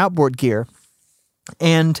bunch of outboard gear.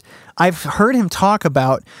 And I've heard him talk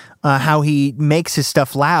about how he makes his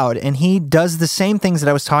stuff loud, and he does the same things that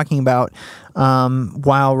I was talking about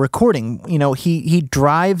while recording. He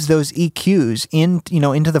drives those EQs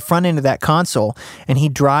into the front end of that console, and he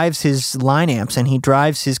drives his line amps, and he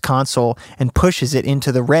drives his console and pushes it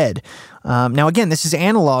into the red. Now, again, this is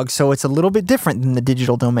analog, so it's a little bit different than the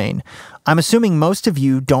digital domain. I'm assuming most of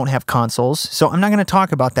you don't have consoles, so I'm not going to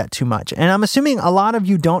talk about that too much. And I'm assuming a lot of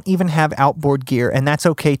you don't even have outboard gear, and that's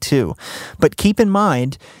okay too. But keep in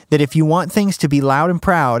mind that if you want things to be loud and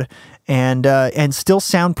proud, and still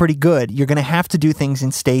sound pretty good. You're going to have to do things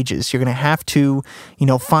in stages. You're going to have to,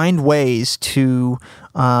 find ways to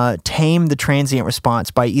tame the transient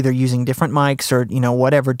response by either using different mics or,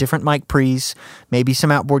 whatever, different mic pre's, maybe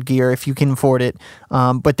some outboard gear if you can afford it.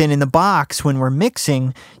 But then in the box, when we're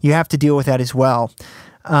mixing, you have to deal with that as well.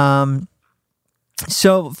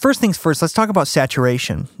 So first things first, let's talk about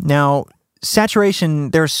saturation. Now,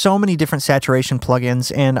 saturation, there are so many different saturation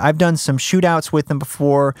plugins, and I've done some shootouts with them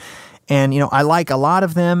before, and, I like a lot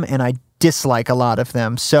of them, and I dislike a lot of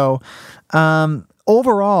them. So,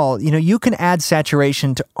 overall, you can add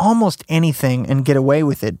saturation to almost anything and get away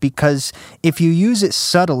with it, because if you use it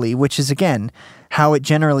subtly, which is, again, how it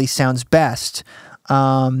generally sounds best,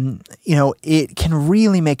 it can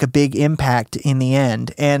really make a big impact in the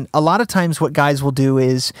end. And a lot of times what guys will do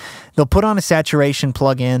is they'll put on a saturation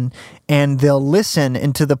plugin and they'll listen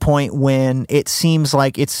into the point when it seems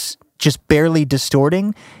like it's just barely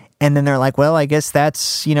distorting. And then they're like, well, I guess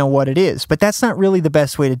that's, what it is. But that's not really the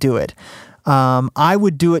best way to do it. I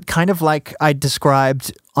would do it kind of like I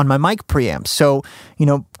described on my mic preamps. So,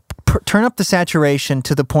 turn up the saturation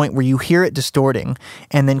to the point where you hear it distorting,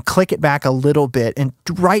 and then click it back a little bit, and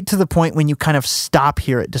right to the point when you kind of stop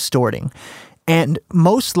hear it distorting. And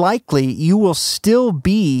most likely, you will still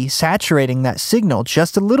be saturating that signal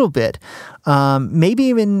just a little bit, maybe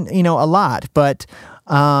even, a lot, but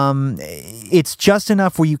it's just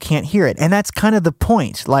enough where you can't hear it. And that's kind of the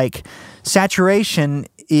point. Like, saturation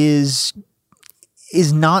is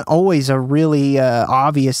not always a really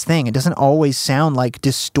obvious thing. It doesn't always sound like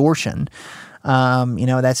distortion.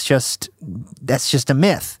 That's just a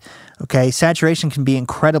myth. Okay, saturation can be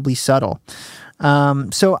incredibly subtle.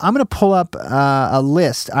 So I'm going to pull up a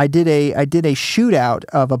list. I did a shootout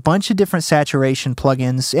of a bunch of different saturation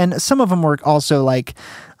plugins, and some of them were also like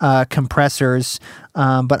compressors.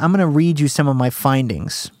 But I'm going to read you some of my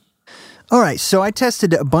findings. All right, so I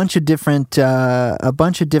tested a bunch of different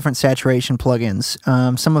saturation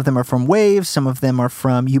plugins. Some of them are from Waves, some of them are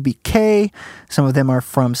from UBK, some of them are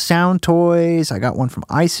from Soundtoys. I got one from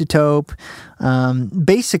Isotope.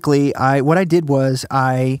 Basically, what I did was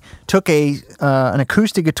I took an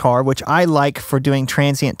acoustic guitar, which I like for doing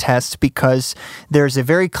transient tests because there's a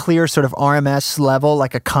very clear sort of RMS level,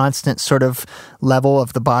 like a constant sort of level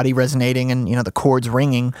of the body resonating and the chords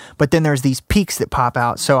ringing. But then there's these peaks that pop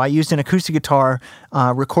out. So I used an acoustic guitar,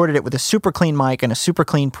 recorded it with a super clean mic and a super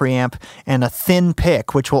clean preamp and a thin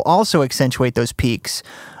pick, which will also accentuate those peaks.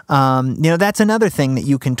 That's another thing that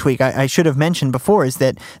you can tweak. I should have mentioned before is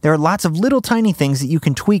that there are lots of little tiny things that you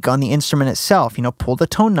can tweak on the instrument itself. Pull the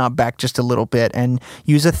tone knob back just a little bit and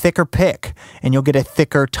use a thicker pick, and you'll get a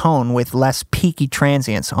thicker tone with less peaky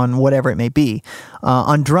transients on whatever it may be.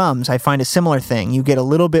 On drums, I find a similar thing. You get a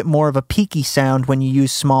little bit more of a peaky sound when you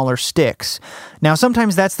use smaller sticks. Now,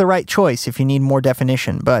 sometimes that's the right choice if you need more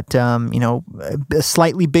definition, but,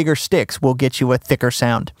 slightly bigger sticks will get you a thicker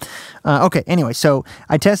sound. Okay, anyway, so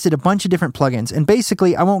I tested a bunch of different plugins, and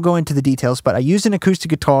basically, I won't go into the details, but I used an acoustic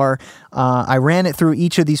guitar. I ran it through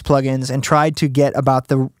each of these plugins and tried to get about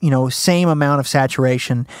the, same amount of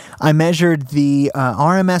saturation. I measured the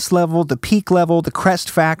RMS level, the peak level, the crest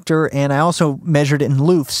factor, and I also measured it in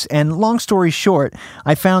loofs. And long story short,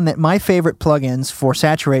 I found that my favorite plugins for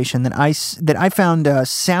saturation that I found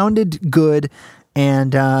sounded good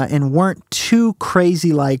and weren't too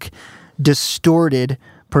crazy like distorted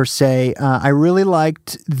per se. I really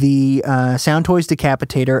liked the Soundtoys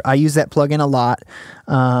Decapitator. I use that plugin a lot.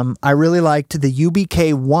 I really liked the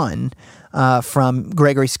UBK1 from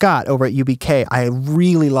Gregory Scott over at UBK. I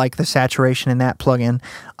really like the saturation in that plugin.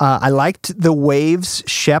 I liked the Waves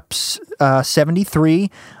Sheps 73.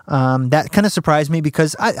 That kind of surprised me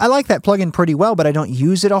because I like that plugin pretty well, but I don't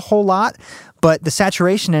use it a whole lot. But the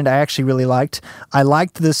saturation end I actually really liked. I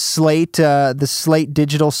liked the Slate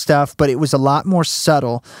digital stuff, but it was a lot more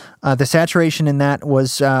subtle. The saturation in that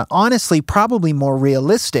was honestly probably more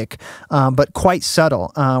realistic, but quite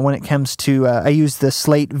subtle when it comes to. I used the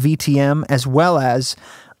Slate VTM as well as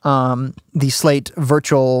the Slate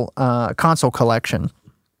Virtual Console Collection.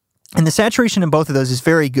 And the saturation in both of those is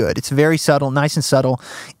very good. It's very subtle, nice and subtle,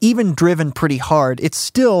 even driven pretty hard. It's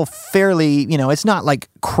still fairly, it's not like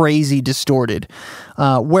crazy distorted.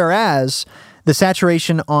 Whereas the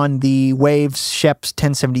saturation on the Waves Sheps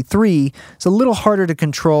 1073 is a little harder to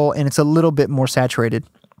control and it's a little bit more saturated.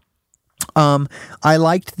 I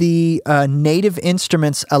liked the Native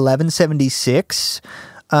Instruments 1176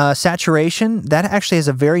 saturation. That actually has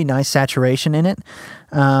a very nice saturation in it.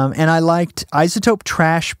 And I liked Isotope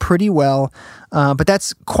Trash pretty well, but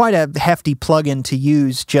that's quite a hefty plugin to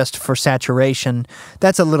use just for saturation.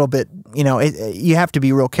 That's a little bit you have to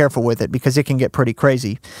be real careful with it because it can get pretty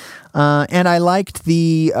crazy. And I liked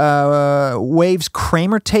the Waves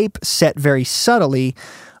Kramer tape set very subtly.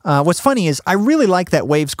 What's funny is I really like that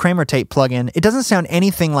Waves Kramer tape plugin. It doesn't sound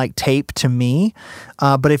anything like tape to me,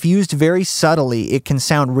 but if used very subtly, it can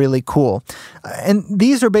sound really cool. And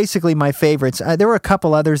these are basically my favorites. There were a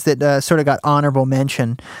couple others that sort of got honorable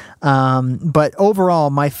mention, but overall,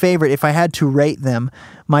 my favorite, if I had to rate them,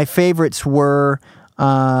 my favorites were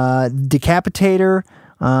Decapitator,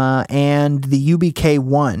 and the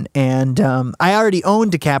UBK1. And I already own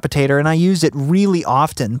Decapitator, and I use it really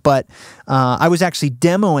often, but I was actually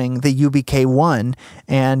demoing the UBK1,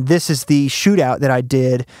 and this is the shootout that I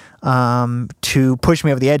did to push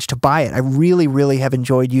me over the edge to buy it. I really, really have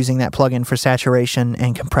enjoyed using that plugin for saturation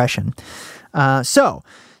and compression.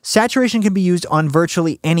 Saturation can be used on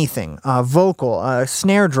virtually anything, vocal, a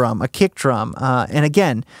snare drum, a kick drum. And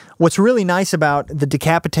again, what's really nice about the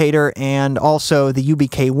Decapitator and also the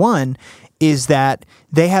UBK1 is that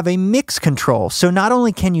they have a mix control. So not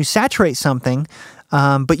only can you saturate something,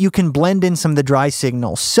 but you can blend in some of the dry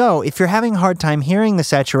signals. So if you're having a hard time hearing the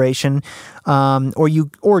saturation,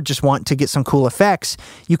 or just want to get some cool effects,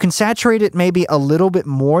 you can saturate it maybe a little bit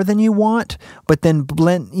more than you want, but then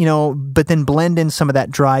blend in some of that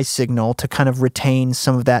dry signal to kind of retain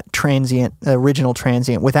some of that original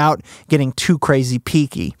transient without getting too crazy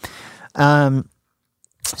peaky.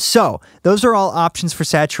 So those are all options for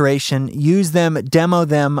saturation. Use them, demo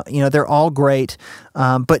them, they're all great,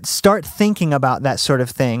 but start thinking about that sort of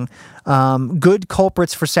thing. Good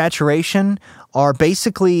culprits for saturation are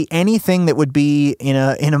basically anything that would be in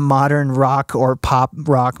a modern rock or pop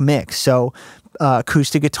rock mix. So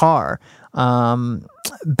acoustic guitar,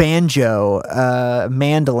 banjo,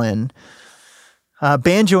 mandolin.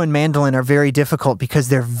 Banjo and mandolin are very difficult because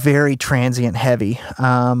they're very transient heavy.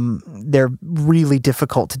 They're really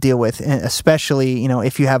difficult to deal with, especially,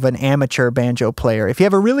 if you have an amateur banjo player. If you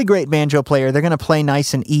have a really great banjo player, they're going to play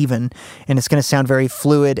nice and even, and it's going to sound very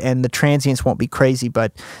fluid, and the transients won't be crazy,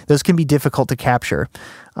 but those can be difficult to capture.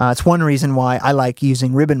 It's one reason why I like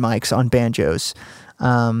using ribbon mics on banjos.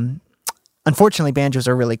 Unfortunately, banjos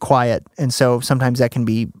are really quiet, and so sometimes that can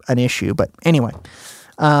be an issue, but anyway.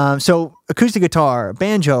 So acoustic guitar,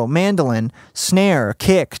 banjo, mandolin, snare,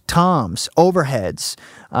 kick, toms, overheads,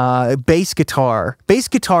 bass guitar. Bass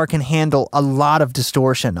guitar can handle a lot of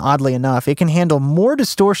distortion, oddly enough. It can handle more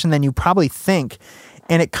distortion than you probably think,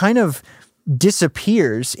 and it kind of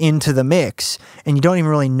disappears into the mix, and you don't even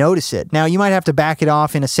really notice it. Now, you might have to back it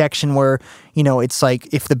off in a section where, it's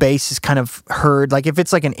like if the bass is kind of heard, like if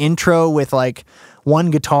it's like an intro with like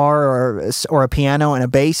one guitar or a piano and a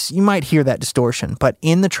bass, you might hear that distortion. But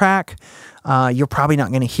in the track, you're probably not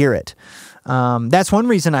going to hear it. That's one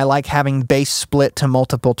reason I like having bass split to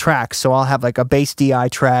multiple tracks. So I'll have like a bass DI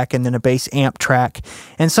track and then a bass amp track.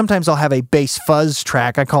 And sometimes I'll have a bass fuzz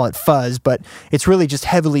track. I call it fuzz, but it's really just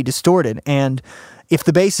heavily distorted. And if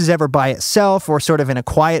the bass is ever by itself or sort of in a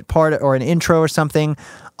quiet part or an intro or something,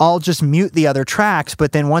 I'll just mute the other tracks.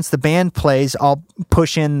 But then once the band plays, I'll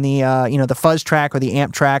push in the the fuzz track or the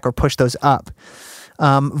amp track or push those up.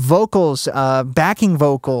 Vocals, backing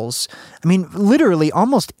vocals. I mean, literally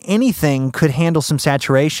almost anything could handle some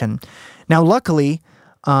saturation. Now, luckily,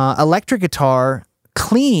 electric guitar,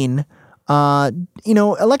 clean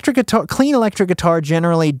electric guitar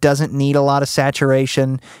generally doesn't need a lot of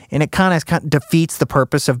saturation, and it kind of defeats the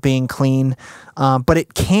purpose of being clean, but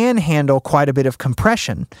it can handle quite a bit of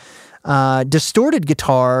compression. Distorted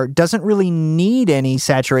guitar doesn't really need any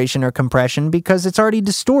saturation or compression because it's already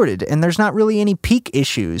distorted and there's not really any peak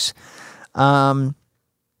issues.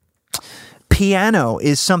 Piano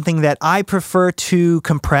is something that I prefer to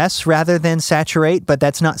compress rather than saturate, but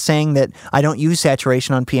that's not saying that I don't use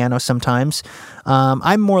saturation on piano sometimes.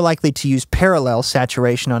 I'm more likely to use parallel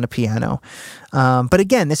saturation on a piano. But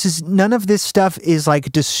again, none of this stuff is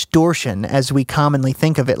like distortion as we commonly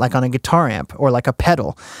think of it, like on a guitar amp or like a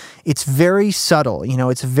pedal. It's very subtle,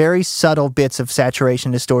 it's very subtle bits of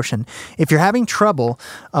saturation distortion. If you're having trouble,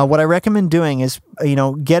 what I recommend doing is,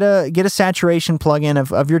 get a saturation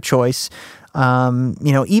plugin of your choice.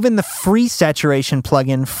 Even the free saturation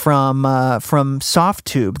plugin from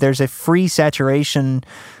Softtube. There's a free saturation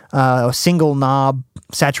single knob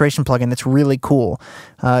saturation plugin that's really cool.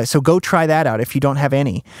 So go try that out if you don't have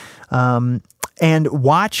any. And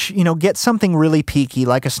watch, get something really peaky,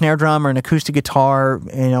 like a snare drum or an acoustic guitar,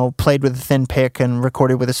 played with a thin pick and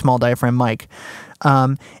recorded with a small diaphragm mic.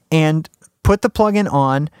 And put the plugin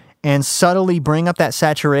on and subtly bring up that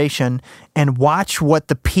saturation and watch what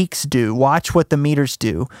the peaks do, watch what the meters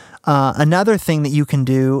do. Another thing that you can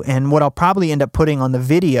do, and what I'll probably end up putting on the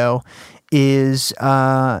video, is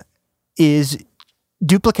is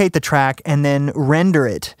duplicate the track and then render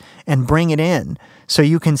it and bring it in so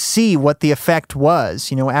you can see what the effect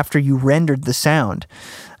was, after you rendered the sound.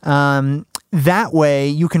 That way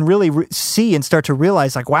you can really see and start to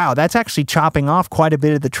realize like, wow, that's actually chopping off quite a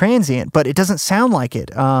bit of the transient, but it doesn't sound like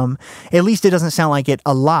it. At least it doesn't sound like it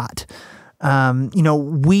a lot.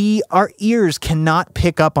 Our ears cannot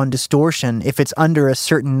pick up on distortion if it's under a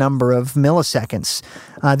certain number of milliseconds.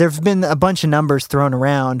 There've been a bunch of numbers thrown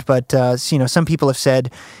around, but, some people have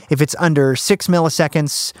said if it's under 6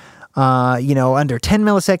 milliseconds, under 10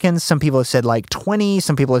 milliseconds, some people have said like 20,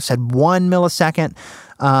 some people have said 1 millisecond.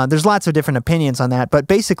 There's lots of different opinions on that, but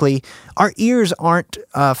basically our ears aren't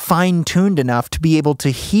fine-tuned enough to be able to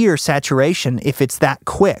hear saturation if it's that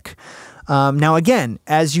quick. Now, again,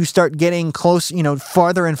 as you start getting close,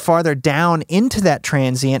 farther and farther down into that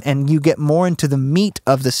transient and you get more into the meat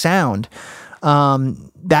of the sound,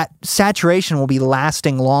 that saturation will be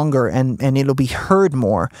lasting longer and it'll be heard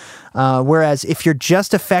more. Whereas if you're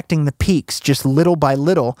just affecting the peaks just little by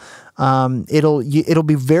little, it'll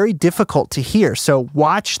be very difficult to hear. So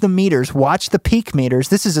watch the meters, watch the peak meters.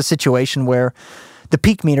 This is a situation where the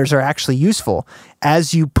peak meters are actually useful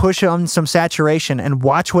as you push on some saturation and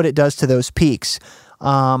watch what it does to those peaks,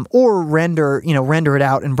 or render it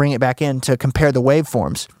out and bring it back in to compare the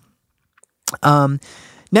waveforms.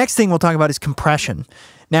 Next thing we'll talk about is compression.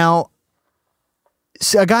 Now,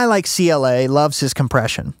 a guy like CLA loves his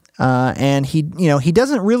compression. And he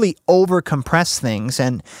doesn't really over compress things.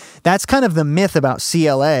 And that's kind of the myth about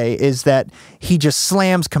CLA, is that he just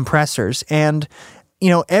slams compressors. And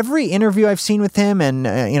every interview I've seen with him and,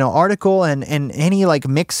 article and any like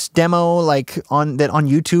mix demo, like on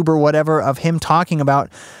YouTube or whatever of him talking about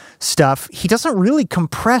stuff, he doesn't really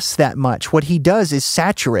compress that much. What he does is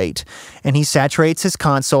saturate, and he saturates his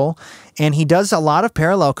console, and he does a lot of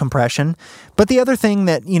parallel compression. But the other thing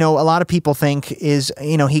that, a lot of people think is,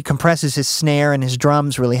 he compresses his snare and his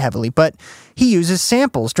drums really heavily, but he uses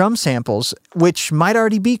samples, drum samples, which might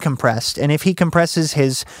already be compressed. And if he compresses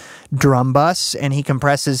his drum bus and he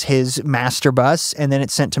compresses his master bus and then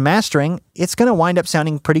it's sent to mastering, it's going to wind up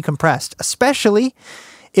sounding pretty compressed, especially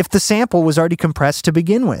if the sample was already compressed to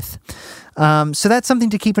begin with. So that's something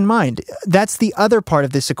to keep in mind. That's the other part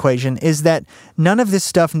of this equation, is that none of this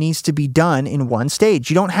stuff needs to be done in one stage.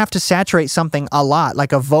 You don't have to saturate something a lot,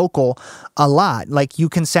 like a vocal a lot. Like you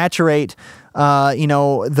can saturate,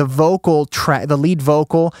 the vocal track, the lead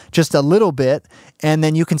vocal just a little bit, and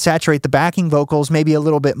then you can saturate the backing vocals maybe a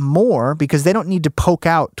little bit more because they don't need to poke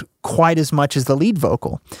out quite as much as the lead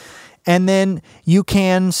vocal. And then you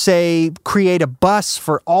can, say, create a bus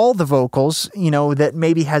for all the vocals, that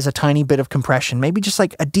maybe has a tiny bit of compression, maybe just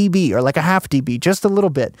like a dB or like a half dB, just a little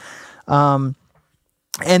bit. And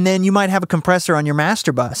then you might have a compressor on your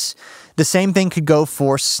master bus. The same thing could go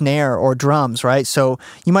for snare or drums, right? So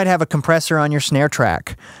you might have a compressor on your snare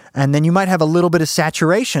track, and then you might have a little bit of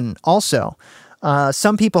saturation also.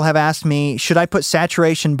 Some people have asked me, should I put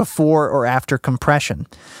saturation before or after compression?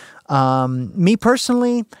 Me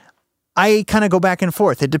personally, I kind of go back and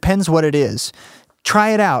forth. It depends what it is. Try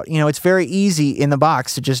it out. It's very easy in the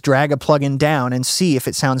box to just drag a plugin down and see if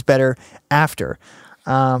it sounds better after.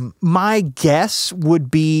 My guess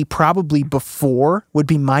would be probably before, would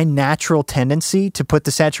be my natural tendency to put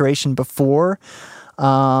the saturation before,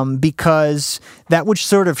 because that would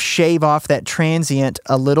sort of shave off that transient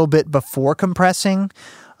a little bit before compressing,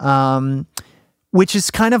 which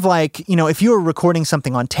is kind of like, if you were recording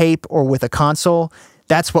something on tape or with a console,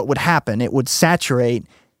 that's what would happen. It would saturate,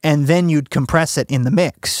 and then you'd compress it in the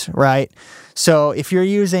mix, right? So if you're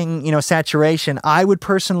using, saturation, I would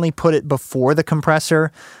personally put it before the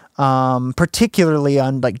compressor, particularly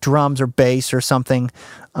on like drums or bass or something.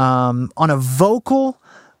 On a vocal,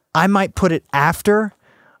 I might put it after,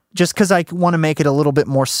 just because I want to make it a little bit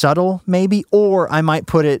more subtle, maybe, or I might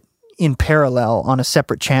put it in parallel on a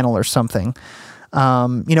separate channel or something.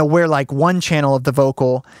 Where like one channel of the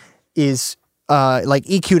vocal is like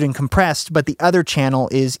EQ'd and compressed, but the other channel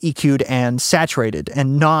is EQ'd and saturated,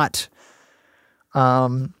 and not,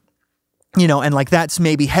 and like that's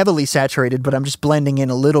maybe heavily saturated, but I'm just blending in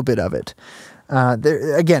a little bit of it.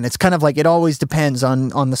 Again, it's kind of like it always depends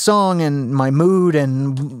on the song and my mood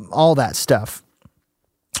and all that stuff.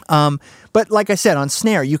 But like I said, on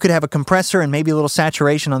snare, you could have a compressor and maybe a little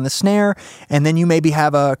saturation on the snare, and then you maybe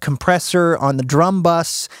have a compressor on the drum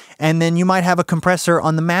bus, and then you might have a compressor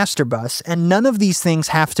on the master bus, and none of these things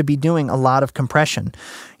have to be doing a lot of compression.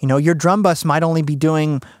 Your drum bus might only be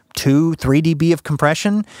doing 2-3 dB of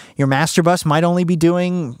compression. Your master bus might only be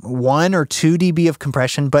doing 1 or 2 dB of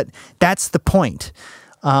compression, but that's the point.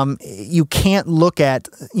 You can't look at,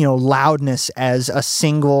 loudness as a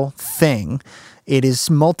single thing. It is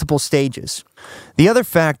multiple stages. The other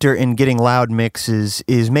factor in getting loud mixes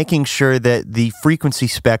is making sure that the frequency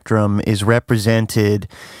spectrum is represented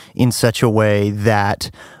in such a way that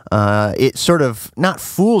it sort of not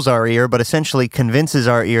fools our ear, but essentially convinces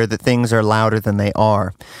our ear that things are louder than they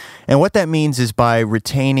are. And what that means is by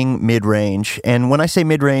retaining mid-range. And when I say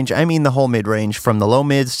mid-range, I mean the whole mid-range, from the low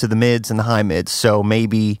mids to the mids and the high mids. So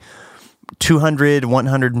maybe 200,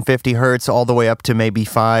 150 hertz, all the way up to maybe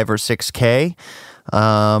 5 or 6K,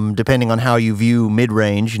 depending on how you view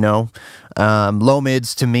mid-range, low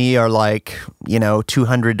mids to me are like,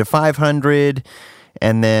 200 to 500,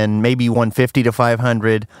 and then maybe 150 to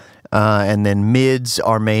 500, and then mids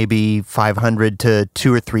are maybe 500 to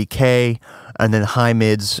 2 or 3K, and then high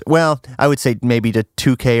mids, well, I would say maybe to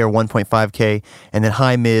 2K or 1.5K, and then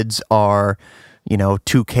high mids are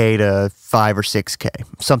 2K to 5 or 6K,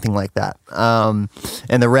 something like that. And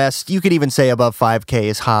the rest, you could even say above 5K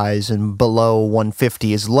is highs and below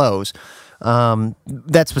 150 is lows.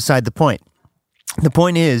 That's beside the point. The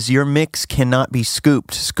point is, your mix cannot be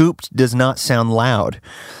scooped. Scooped does not sound loud.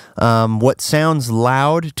 What sounds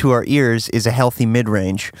loud to our ears is a healthy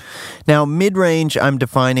mid-range. Now, mid-range I'm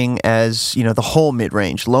defining as, the whole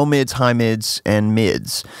mid-range, low mids, high mids, and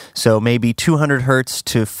mids. So maybe 200 hertz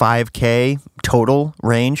to 5K total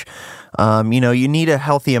range. You need a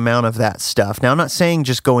healthy amount of that stuff. Now, I'm not saying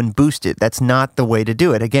just go and boost it. That's not the way to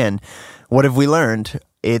do it. Again, what have we learned?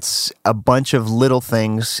 It's a bunch of little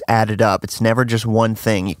things added up. It's never just one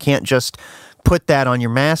thing. You can't just put that on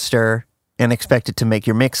your master and expect it to make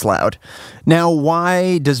your mix loud. Now,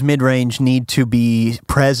 why does mid-range need to be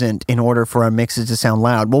present in order for our mixes to sound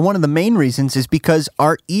loud? Well, one of the main reasons is because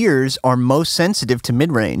our ears are most sensitive to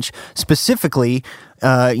mid-range. Specifically,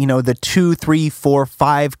 the 2, 3, 4,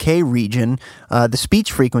 5K region, the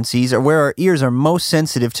speech frequencies are where our ears are most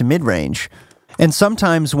sensitive to mid-range. And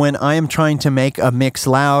sometimes when I am trying to make a mix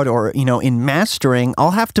loud or, in mastering,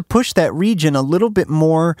 I'll have to push that region a little bit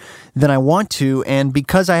more than I want to. And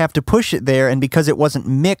because I have to push it there and because it wasn't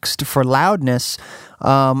mixed for loudness,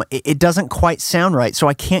 it doesn't quite sound right. So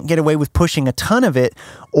I can't get away with pushing a ton of it,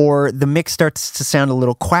 or the mix starts to sound a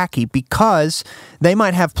little quacky because they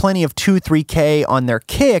might have plenty of 2, 3K on their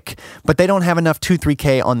kick, but they don't have enough 2,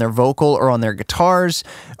 3K on their vocal or on their guitars,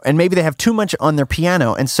 and maybe they have too much on their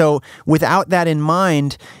piano. And so without that in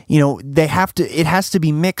mind, it has to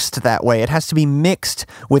be mixed that way. It has to be mixed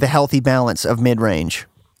with a healthy balance of mid-range.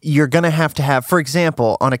 You're going to have, for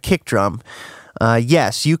example, on a kick drum,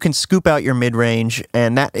 yes, you can scoop out your mid-range,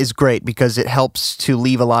 and that is great because it helps to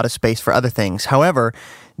leave a lot of space for other things. However,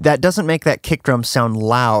 that doesn't make that kick drum sound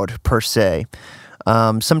loud per se.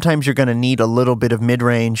 Sometimes you're going to need a little bit of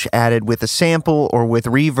mid-range added with a sample or with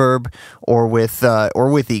reverb or with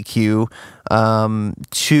EQ,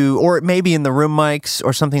 or maybe in the room mics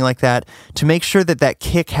or something like that, to make sure that that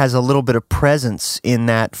kick has a little bit of presence in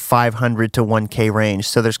that 500 to 1K range.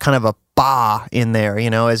 So there's kind of a bah in there,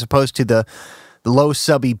 as opposed to the low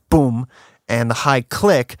subby boom and the high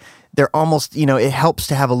click. They're almost, it helps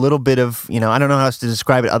to have a little bit of, I don't know how else to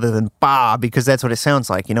describe it other than bah, because that's what it sounds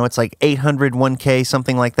like. It's like 800, 1K,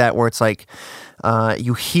 something like that, where it's like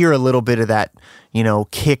you hear a little bit of that,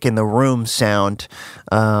 kick in the room sound.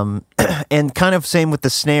 And kind of same with the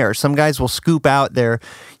snare. Some guys will scoop out their,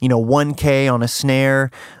 1K on a snare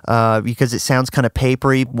because it sounds kind of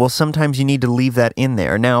papery. Well, sometimes you need to leave that in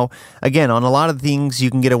there. Now, again, on a lot of things, you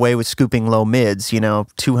can get away with scooping low mids,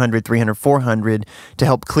 200, 300, 400 to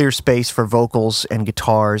help clear space for vocals and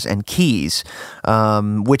guitars and keys,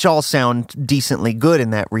 which all sound decently good in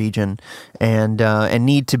that region and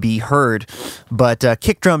need to be heard. But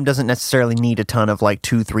kick drum doesn't necessarily need a ton of like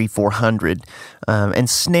 2, 3, 400. And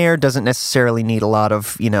snare doesn't necessarily need a lot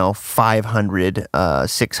of, 500,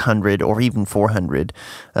 600, or even 400.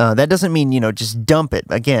 That doesn't mean, just dump it.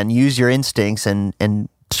 Again, use your instincts and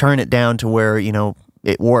turn it down to where,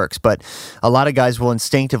 it works. But a lot of guys will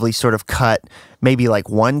instinctively sort of cut maybe like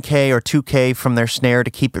 1K or 2K from their snare to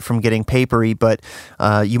keep it from getting papery, but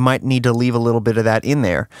you might need to leave a little bit of that in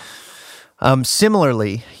there.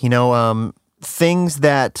 Similarly, things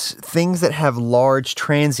that have large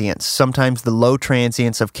transients, sometimes the low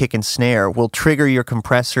transients of kick and snare, will trigger your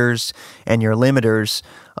compressors and your limiters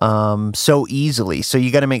so easily. So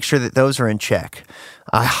you got to make sure that those are in check.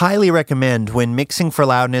 I highly recommend when mixing for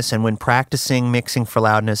loudness and when practicing mixing for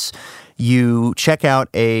loudness, you check out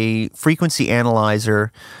a frequency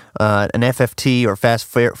analyzer, an FFT or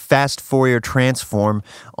fast Fourier transform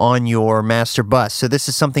on your master bus. So this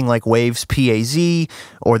is something like Waves PAZ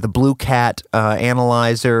or the Blue Cat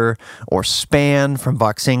analyzer or Span from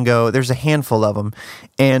Voxingo. There's a handful of them.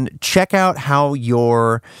 And check out how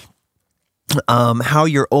your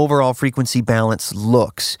overall frequency balance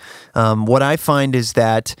looks. What I find is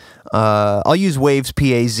that I'll use Waves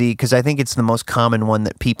PAZ because I think it's the most common one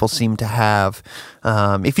that people seem to have.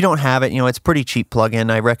 If you don't have it, it's a pretty cheap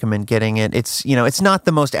plugin. I recommend getting it. It's not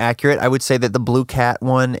the most accurate. I would say that the Blue Cat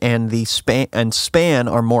one and the Span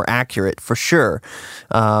are more accurate for sure.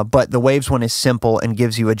 But the Waves one is simple and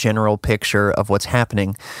gives you a general picture of what's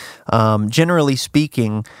happening. Generally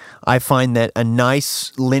speaking, I find that a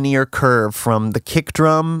nice linear curve from the kick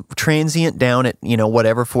drum transient down at,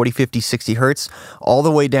 whatever, 40, 50, 60 hertz, all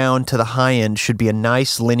the way down to the high end should be a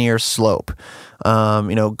nice linear slope,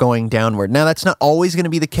 going downward. Now, that's not always going to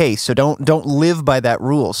be the case, so don't live by that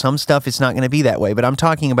rule. Some stuff it's not going to be that way, but I'm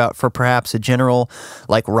talking about for perhaps a general,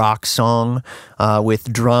 like, rock song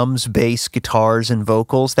with drums, bass, guitars, and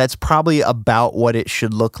vocals. That's probably about what it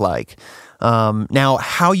should look like. Now,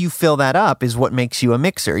 how you fill that up is what makes you a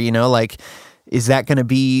mixer, is that going to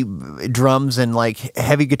be drums and like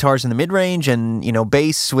heavy guitars in the mid-range and,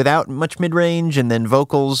 bass without much mid-range and then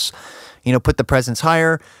vocals, put the presence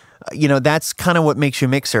higher? That's kind of what makes you a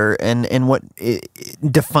mixer, and what it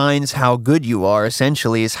defines how good you are,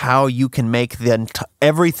 essentially, is how you can make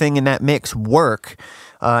everything in that mix work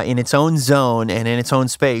in its own zone and in its own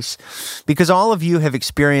space, because all of you have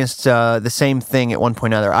experienced the same thing at one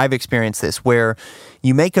point or another. I've experienced this, where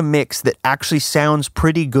you make a mix that actually sounds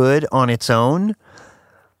pretty good on its own,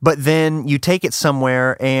 but then you take it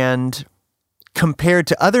somewhere and compared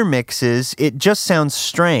to other mixes, it just sounds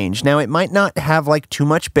strange. Now, it might not have like too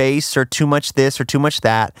much bass or too much this or too much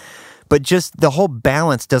that, but just the whole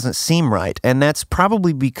balance doesn't seem right. And that's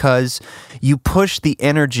probably because you push the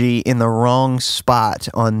energy in the wrong spot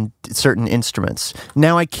on certain instruments.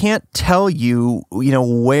 Now, I can't tell you,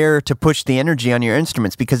 where to push the energy on your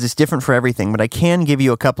instruments because it's different for everything, but I can give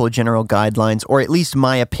you a couple of general guidelines, or at least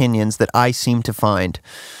my opinions that I seem to find.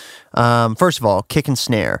 First of all, kick and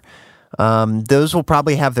snare. Those will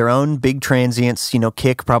probably have their own big transients,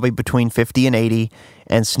 kick probably between 50 and 80,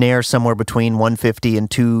 and snare somewhere between 150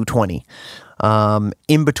 and 220.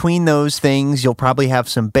 In between those things, you'll probably have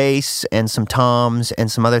some bass and some toms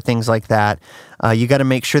and some other things like that. You got to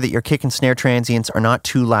make sure that your kick and snare transients are not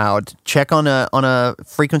too loud. Check on a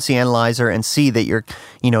frequency analyzer and see that your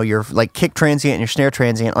like kick transient and your snare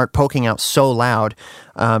transient aren't poking out so loud,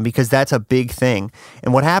 because that's a big thing.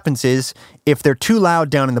 And what happens is, if they're too loud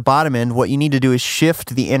down in the bottom end, what you need to do is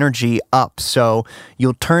shift the energy up. So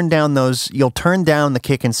you'll turn down the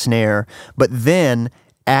kick and snare, but then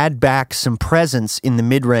add back some presence in the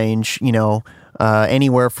mid-range,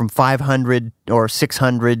 anywhere from 500 or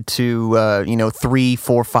 600 to 3,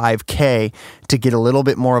 4, 5K to get a little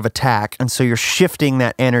bit more of attack. And so you're shifting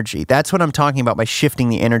that energy. That's what I'm talking about by shifting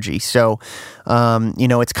the energy. So,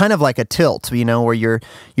 it's kind of like a tilt, where you're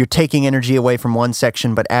taking energy away from one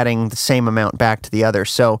section but adding the same amount back to the other.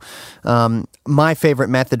 So, my favorite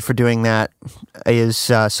method for doing that is,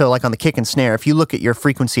 like on the kick and snare, if you look at your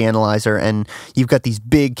frequency analyzer and you've got these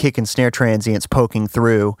big kick and snare transients poking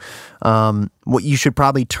through, what you should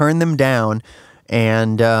probably turn them down.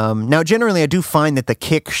 And now, generally, I do find that the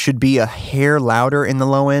kick should be a hair louder in the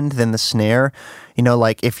low end than the snare.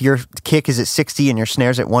 Like if your kick is at 60 and your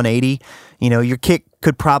snare's at 180, your kick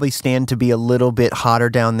could probably stand to be a little bit hotter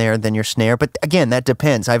down there than your snare. But again, that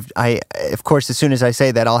depends. Of course, as soon as I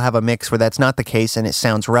say that, I'll have a mix where that's not the case and it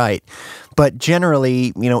sounds right. But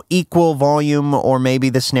generally, equal volume, or maybe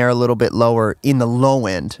the snare a little bit lower in the low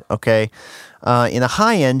end, okay? In the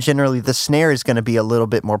high end, generally the snare is going to be a little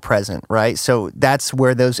bit more present, right? So that's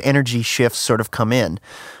where those energy shifts sort of come in.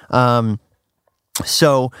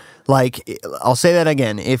 So, I'll say that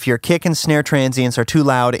again. If your kick and snare transients are too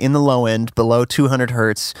loud in the low end, below 200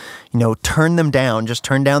 hertz, turn them down. Just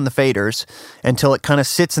turn down the faders until it kind of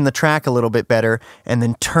sits in the track a little bit better, and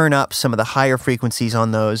then turn up some of the higher frequencies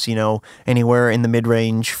on those, anywhere in the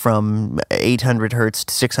mid-range from 800 hertz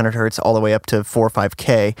to 600 hertz all the way up to 4 or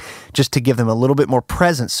 5K, just to give them a little bit more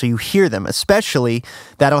presence so you hear them. Especially,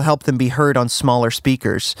 that'll help them be heard on smaller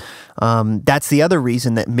speakers. That's the other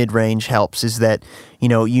reason that mid-range helps, is that,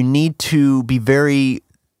 you need to be very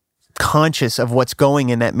conscious of what's going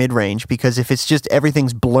in that mid-range, because if it's just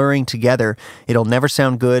everything's blurring together, it'll never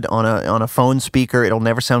sound good on a phone speaker. It'll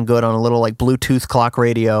never sound good on a little like Bluetooth clock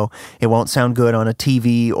radio. It won't sound good on a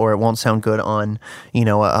TV, or it won't sound good on, you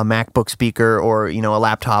know, a MacBook speaker, or, you know, a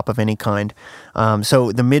laptop of any kind.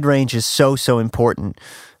 So the mid-range is so important.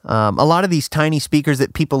 A lot of these tiny speakers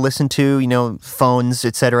that people listen to, you know, phones,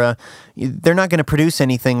 etc., they're not going to produce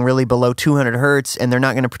anything really below 200 hertz, and they're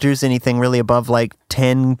not going to produce anything really above like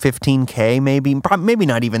 10, 15K, maybe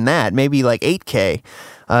not even that, maybe like 8K.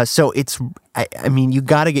 So I mean, you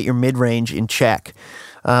got to get your mid-range in check.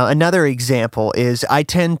 Another example is I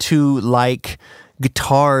tend to like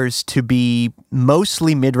guitars to be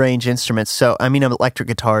mostly mid-range instruments. So, I mean, electric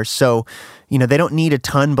guitars. So, you know, they don't need a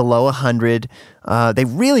ton below 100. They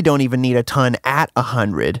really don't even need a ton at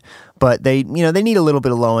 100. But they need a little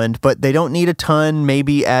bit of low end, but they don't need a ton.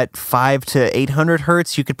 Maybe at 500 to 800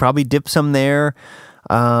 hertz, you could probably dip some there.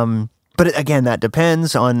 But again, that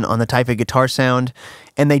depends on the type of guitar sound.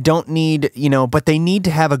 And they don't need, but they need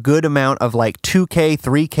to have a good amount of like 2K,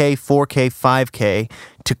 3K, 4K, 5K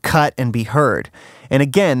to cut and be heard. And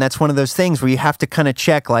again, that's one of those things where you have to kind of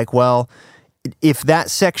check like, well, if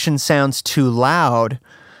that section sounds too loud,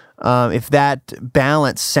 if that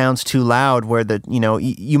balance sounds too loud where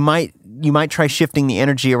you might try shifting the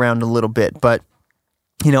energy around a little bit. But,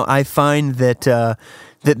 I find that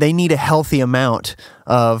they need a healthy amount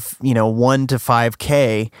of, 1 to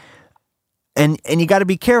 5K. And you got to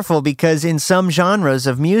be careful because in some genres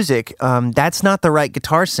of music, that's not the right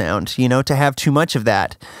guitar sound, to have too much of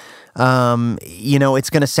that. It's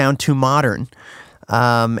going to sound too modern.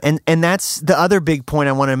 And that's the other big point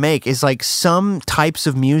I want to make is like some types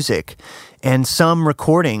of music and some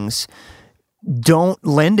recordings don't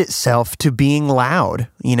lend itself to being loud.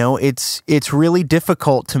 It's really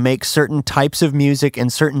difficult to make certain types of music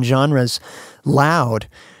and certain genres loud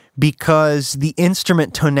because the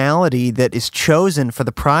instrument tonality that is chosen for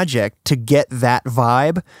the project to get that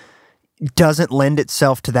vibe doesn't lend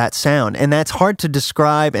itself to that sound. And that's hard to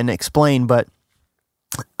describe and explain, but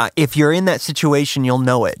if you're in that situation, you'll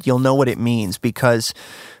know it. You'll know what it means because,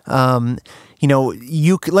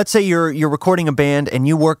 let's say you're recording a band and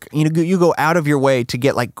you go out of your way to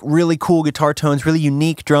get like really cool guitar tones, really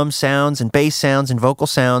unique drum sounds and bass sounds and vocal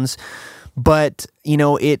sounds. But,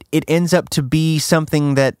 it ends up to be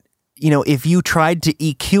something that, if you tried to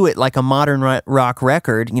EQ it like a modern rock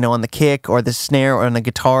record, on the kick or the snare or on the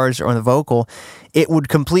guitars or on the vocal, it would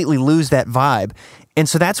completely lose that vibe. And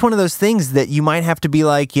so that's one of those things that you might have to be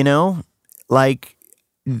like,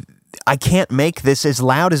 I can't make this as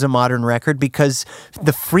loud as a modern record because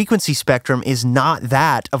the frequency spectrum is not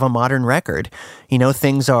that of a modern record.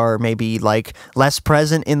 Things are maybe like less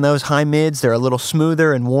present in those high mids. They're a little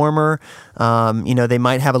smoother and warmer. They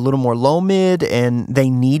might have a little more low mid and they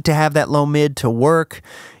need to have that low mid to work,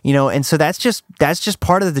 and so that's just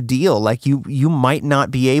part of the deal. Like you might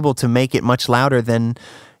not be able to make it much louder than,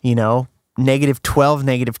 -12,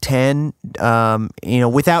 -10,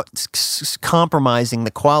 without compromising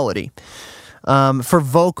the quality. For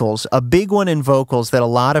vocals, a big one in vocals that a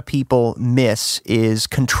lot of people miss is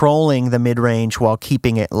controlling the mid-range while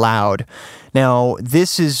keeping it loud. Now,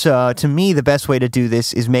 this is, to me, the best way to do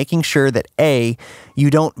this is making sure that A, you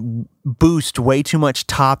don't boost way too much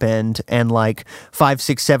top end and like 5,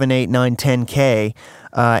 6, 7, 8, 9, 10K,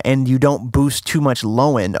 and you don't boost too much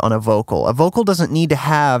low end on a vocal. A vocal doesn't need to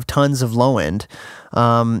have tons of low end.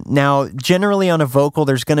 Now, generally on a vocal,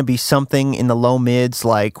 there's going to be something in the low mids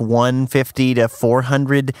like 150 to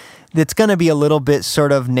 400 that's going to be a little bit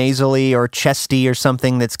sort of nasally or chesty or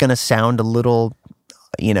something that's going to sound a little,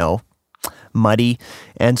 muddy.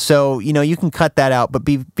 And so, you can cut that out, but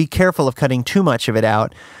be careful of cutting too much of it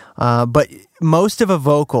out. But most of a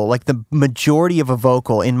vocal, like the majority of a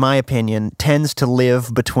vocal, in my opinion, tends to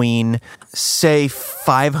live between, say,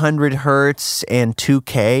 500 hertz and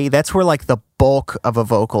 2K. That's where like the bulk of a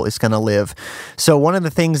vocal is going to live. So one of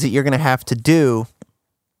the things that you're going to have to do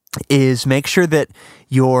is make sure that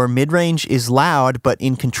your mid-range is loud but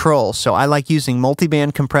in control. So I like using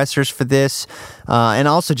multiband compressors for this, and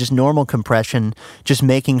also just normal compression, just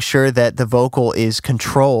making sure that the vocal is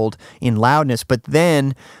controlled in loudness, but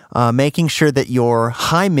then making sure that your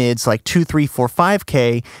high mids like 2, 3, 4,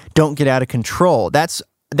 5K don't get out of control. That's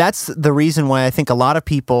the reason why I think a lot of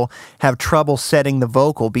people have trouble setting the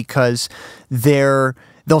vocal because they'll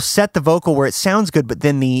set the vocal where it sounds good, but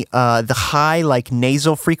then the high like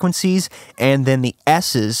nasal frequencies and then the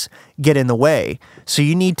S's get in the way. So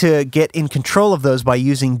you need to get in control of those by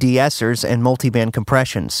using de-essers and multiband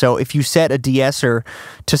compression. So if you set a de-esser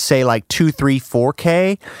to say like 2, 3,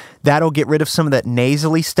 4K, that'll get rid of some of that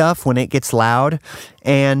nasally stuff when it gets loud.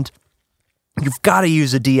 And you've got to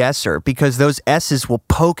use a de-esser because those S's will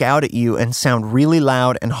poke out at you and sound really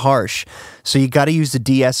loud and harsh. So you got to use the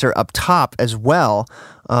de-esser up top as well,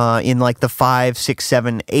 in like the 5, 6,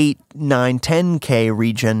 7, 8, 9, 10K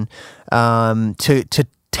region, to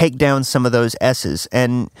take down some of those S's.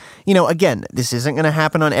 And, again, this isn't going to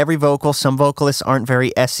happen on every vocal. Some vocalists aren't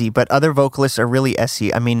very S-y, but other vocalists are really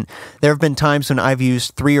S-y. I mean, there have been times when I've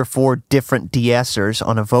used 3 or 4 different de-essers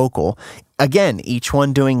on a vocal. Again, each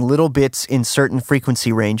one doing little bits in certain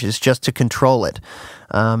frequency ranges just to control it.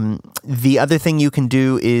 The other thing you can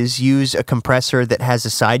do is use a compressor that has a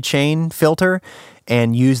sidechain filter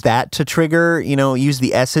and use that to trigger, use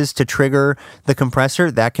the S's to trigger the compressor.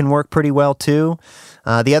 That can work pretty well too.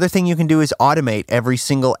 The other thing you can do is automate every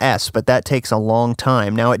single S, but that takes a long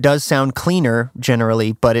time. Now, it does sound cleaner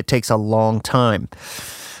generally, but it takes a long time.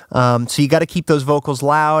 So you got to keep those vocals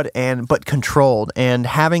loud but controlled, and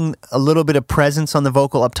having a little bit of presence on the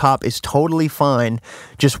vocal up top is totally fine.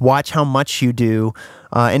 Just watch how much you do.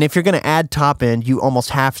 And if you're going to add top end, you almost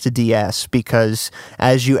have to de-ess, because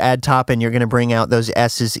as you add top end, you're going to bring out those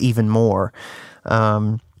S's even more.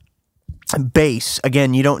 Bass,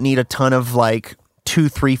 again, you don't need a ton of like 2,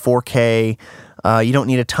 3, 4K. You don't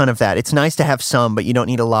need a ton of that. It's nice to have some, but you don't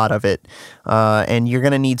need a lot of it. And you're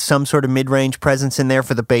going to need some sort of mid-range presence in there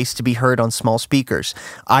for the bass to be heard on small speakers.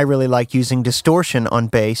 I really like using distortion on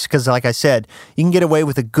bass because, like I said, you can get away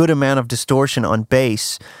with a good amount of distortion on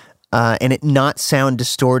bass and it not sound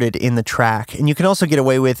distorted in the track. And you can also get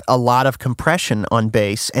away with a lot of compression on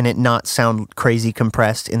bass and it not sound crazy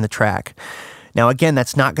compressed in the track. Now, again,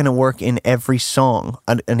 that's not going to work in every song.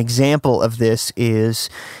 An example of this is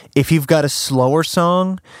if you've got a slower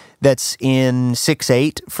song that's in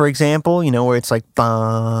 6/8, for example, where it's like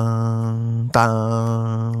bang,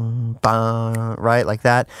 bang, bang, right, like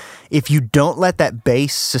that. If you don't let that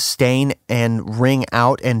bass sustain and ring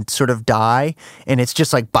out and sort of die, and it's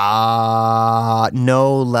just like ba,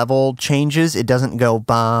 no level changes, it doesn't go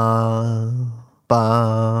ba.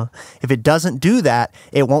 If it doesn't do that,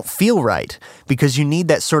 it won't feel right, because you need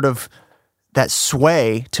that sort of that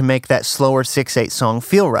sway to make that slower 6/8 song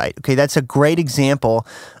feel right. Okay, that's a great example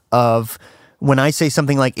of when I say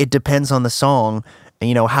something like it depends on the song,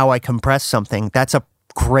 how I compress something. That's a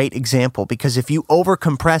great example, because if you over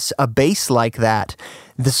compress a bass like that,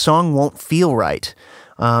 the song won't feel right.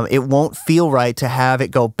 It won't feel right to have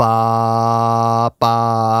it go ba,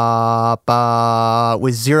 ba, ba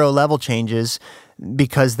with 0 level changes,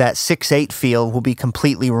 because that 6/8 feel will be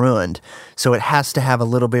completely ruined. So it has to have a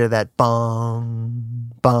little bit of that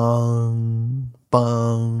bong, bong,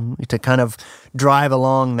 bong to kind of drive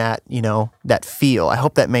along that, that feel. I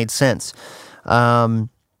hope that made sense.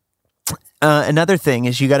 Another thing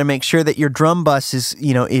is you got to make sure that your drum bus is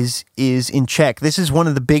in check. This is one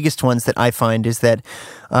of the biggest ones that I find, is that,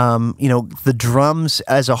 the drums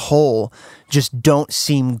as a whole just don't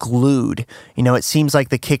seem glued. It seems like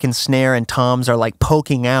the kick and snare and toms are like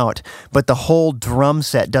poking out, but the whole drum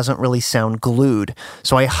set doesn't really sound glued.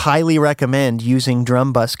 So I highly recommend using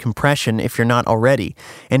drum bus compression if you're not already.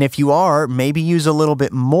 And if you are, maybe use a little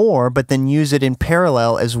bit more, but then use it in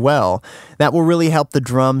parallel as well. That will really help the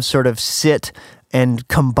drums sort of sit and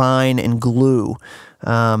combine and glue.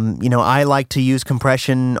 I like to use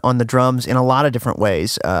compression on the drums in a lot of different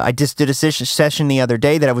ways. I just did a session the other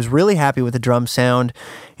day that I was really happy with the drum sound,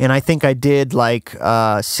 and I think I did like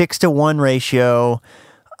 6-to-1 ratio.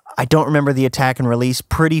 I don't remember the attack and release.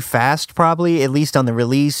 Pretty fast, probably, at least on the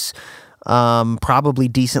release. Probably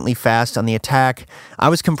decently fast on the attack. I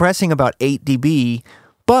was compressing about 8 dB,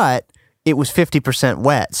 but it was 50%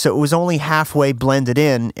 wet, so it was only halfway blended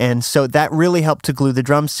in, and so that really helped to glue the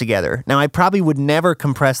drums together. Now, I probably would never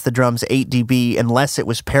compress the drums 8 dB unless it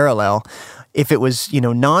was parallel. If it was,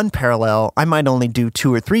 non-parallel, I might only do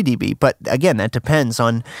 2 or 3 dB, but again, that depends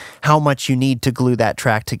on how much you need to glue that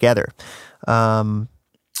track together.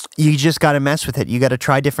 You just got to mess with it. You got to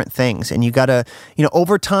try different things, and you got to,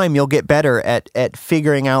 over time, you'll get better at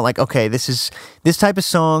figuring out, like, okay, this is this type of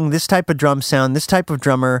song, this type of drum sound, this type of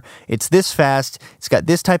drummer, it's this fast, it's got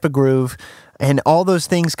this type of groove, and all those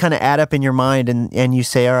things kind of add up in your mind, and you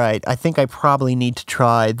say, all right, I think I probably need to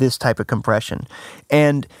try this type of compression.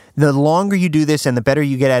 And the longer you do this and the better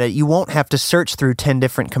you get at it, you won't have to search through 10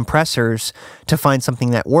 different compressors to find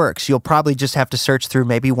something that works. You'll probably just have to search through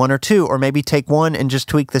maybe 1 or 2, or maybe take one and just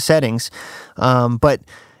tweak the settings. But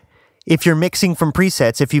if you're mixing from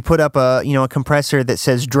presets, if you put up a compressor that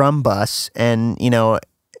says drum bus and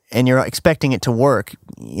you're expecting it to work,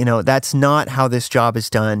 that's not how this job is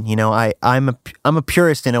done. I'm a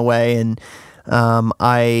purist in a way, and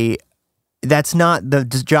I that's not the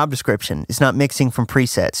job description. It's not mixing from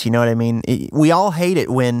presets. You know what I mean? We all hate it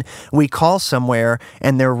when we call somewhere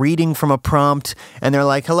and they're reading from a prompt and they're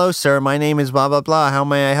like, "Hello, sir. My name is blah, blah, blah. How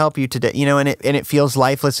may I help you today?" You know, and it feels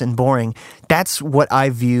lifeless and boring. That's what I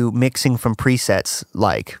view mixing from presets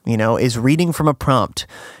like, you know, is reading from a prompt.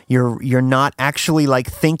 You're not actually like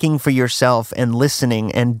thinking for yourself and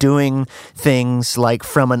listening and doing things like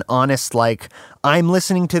from an honest, like, I'm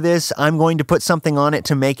listening to this, I'm going to put something on it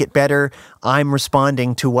to make it better, I'm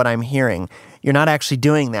responding to what I'm hearing. You're not actually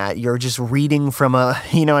doing that. You're just reading from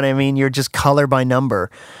you know what I mean? You're just color by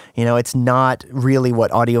number. You know, it's not really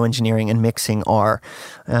what audio engineering and mixing are.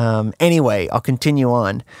 Anyway, I'll continue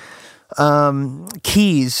on.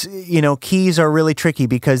 Keys, you know, keys are really tricky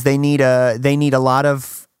because they need a lot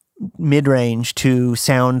of mid-range to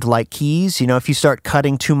sound like keys. You know, if you start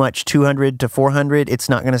cutting too much 200 to 400, it's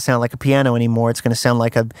not going to sound like a piano anymore. It's going to sound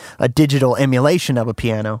like a digital emulation of a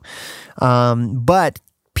piano. But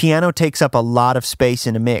piano takes up a lot of space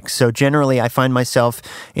in a mix. So generally, I find myself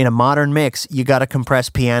in a modern mix, you got to compress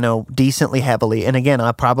piano decently heavily. And again,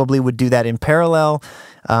 I probably would do that in parallel,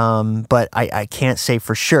 but I can't say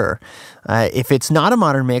for sure. If it's not a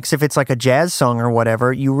modern mix, if it's like a jazz song or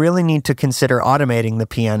whatever, you really need to consider automating the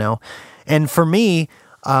piano. And for me,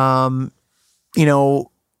 you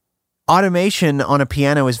know, automation on a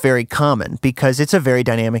piano is very common because it's a very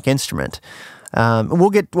dynamic instrument.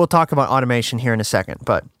 We'll talk about automation here in a second,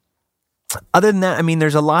 but other than that, I mean,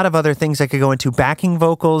 there's a lot of other things I could go into. Backing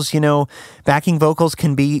vocals, you know, backing vocals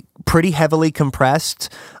can be pretty heavily compressed.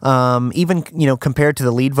 Even, you know, compared to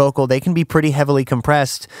the lead vocal, they can be pretty heavily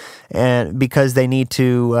compressed, and because they need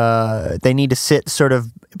to sit sort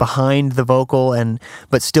of behind the vocal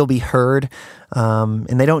but still be heard,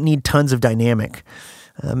 and they don't need tons of dynamic.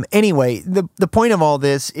 Anyway, the point of all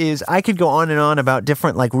this is I could go on and on about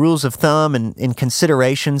different like rules of thumb and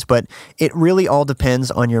considerations, but it really all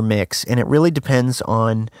depends on your mix, and it really depends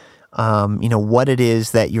on you know, what it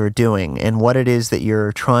is that you're doing and what it is that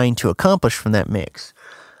you're trying to accomplish from that mix.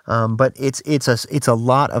 But it's a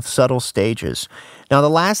lot of subtle stages. Now, the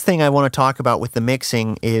last thing I want to talk about with the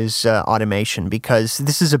mixing is automation, because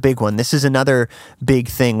this is a big one. This is another big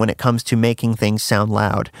thing when it comes to making things sound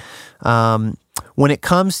loud. When it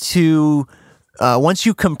comes to once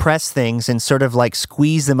you compress things and sort of like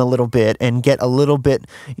squeeze them a little bit and get a little bit,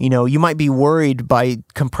 you know, you might be worried by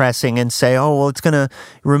compressing and say, oh, well, it's going to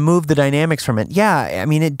remove the dynamics from it. Yeah, I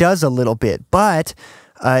mean, it does a little bit, but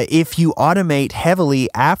if you automate heavily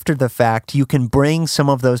after the fact, you can bring some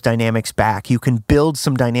of those dynamics back. You can build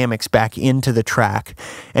some dynamics back into the track.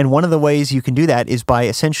 And one of the ways you can do that is by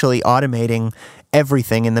essentially automating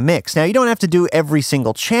everything in the mix. Now, you don't have to do every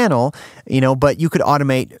single channel, you know, but you could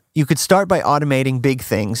start by automating big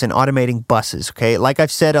things and automating buses, okay? Like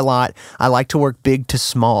I've said a lot, I like to work big to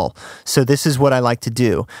small. So this is what I like to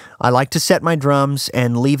do. I like to set my drums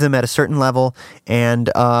and leave them at a certain level and,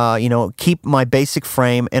 you know, keep my basic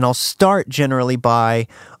frame, and I'll start generally by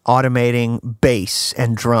automating bass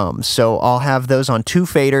and drums. So I'll have those on 2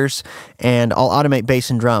 faders and I'll automate bass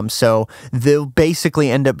and drums. So they'll basically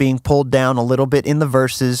end up being pulled down a little bit in the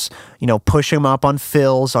verses, you know, push them up on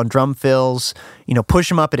fills, on drum fills, you know, push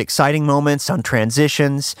them up at exciting moments on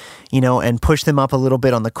transitions, you know, and push them up a little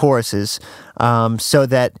bit on the choruses, so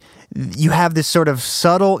that you have this sort of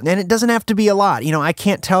subtle, and it doesn't have to be a lot. You know, I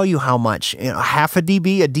can't tell you how much, you know, half a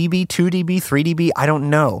dB, a dB, 2 dB, 3 dB, I don't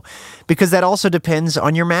know. Because that also depends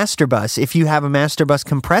on your master bus. If you have a master bus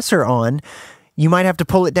compressor on, you might have to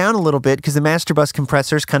pull it down a little bit because the master bus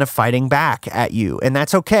compressor is kind of fighting back at you. And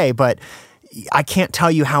that's okay, but I can't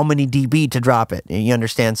tell you how many dB to drop it. You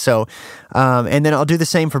understand? So, and then I'll do the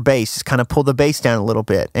same for bass, kind of pull the bass down a little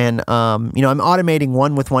bit. And, you know, I'm automating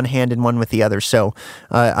one with one hand and one with the other. So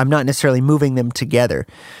I'm not necessarily moving them together.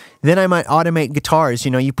 Then I might automate guitars.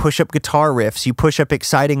 You know, you push up guitar riffs, you push up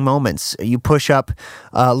exciting moments, you push up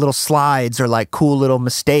little slides or like cool little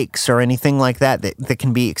mistakes or anything like that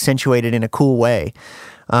can be accentuated in a cool way.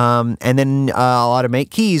 And then I'll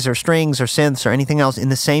automate keys or strings or synths or anything else in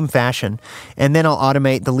the same fashion. And then I'll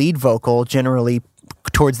automate the lead vocal generally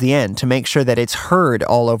towards the end to make sure that it's heard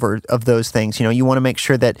all over of those things. You know, you want to make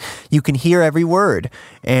sure that you can hear every word.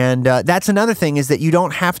 And that's another thing, is that you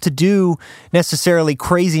don't have to do necessarily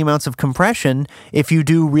crazy amounts of compression if you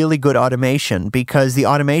do really good automation, because the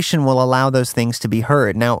automation will allow those things to be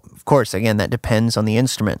heard. Now, of course, again, that depends on the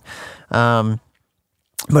instrument.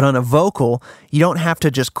 But on a vocal, you don't have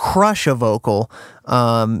to just crush a vocal,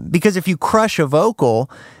 because if you crush a vocal,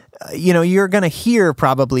 you know, you're going to hear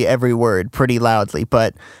probably every word pretty loudly,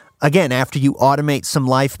 but again, after you automate some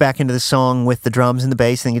life back into the song with the drums and the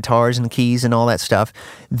bass and the guitars and the keys and all that stuff,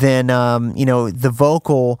 then, the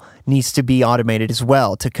vocal needs to be automated as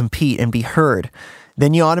well to compete and be heard.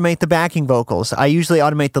 Then you automate the backing vocals. I usually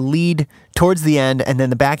automate the lead towards the end and then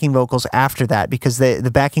the backing vocals after that, because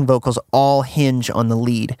the backing vocals all hinge on the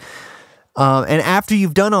lead. And after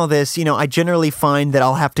you've done all this, I generally find that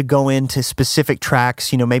I'll have to go into specific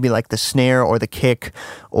tracks, maybe like the snare or the kick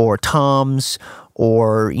or toms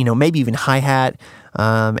or, maybe even hi-hat.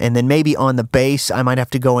 And then maybe on the bass, I might have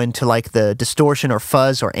to go into like the distortion or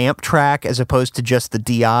fuzz or amp track as opposed to just the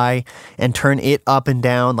DI and turn it up and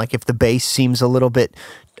down. Like if the bass seems a little bit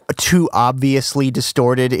too obviously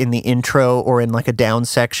distorted in the intro or in like a down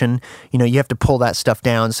section, you have to pull that stuff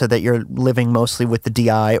down so that you're living mostly with the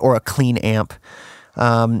DI or a clean amp.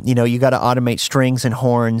 You got to automate strings and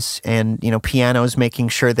horns and, pianos, making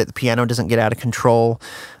sure that the piano doesn't get out of control.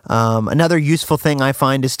 Another useful thing I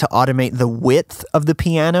find is to automate the width of the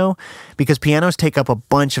piano, because pianos take up a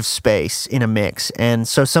bunch of space in a mix. And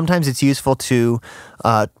so sometimes it's useful to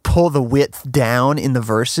pull the width down in the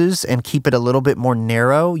verses and keep it a little bit more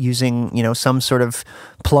narrow using, some sort of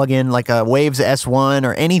plug-in like a Waves S1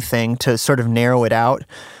 or anything to sort of narrow it out.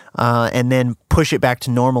 And then push it back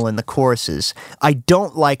to normal in the choruses. I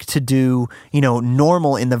don't like to do,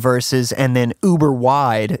 normal in the verses and then uber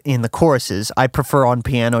wide in the choruses. I prefer on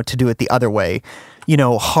piano to do it the other way.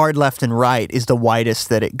 Hard left and right is the widest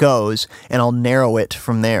that it goes, and I'll narrow it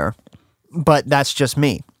from there. But that's just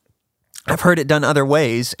me. I've heard it done other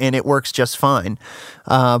ways, and it works just fine.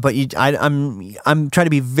 But I'm trying to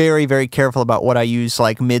be very, very careful about what I use,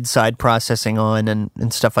 like mid-side processing on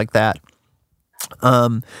and stuff like that.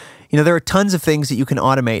 There are tons of things that you can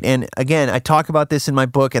automate. And again, I talk about this in my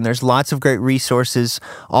book, and there's lots of great resources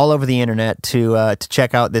all over the internet to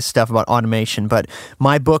check out this stuff about automation. But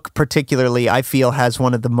my book particularly, I feel, has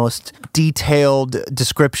one of the most detailed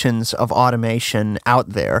descriptions of automation out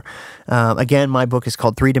there. Again, my book is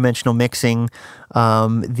called 3-Dimensional Mixing.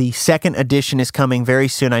 The second edition is coming very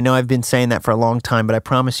soon. I know I've been saying that for a long time, but I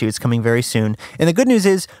promise you it's coming very soon. And the good news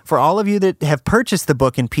is, for all of you that have purchased the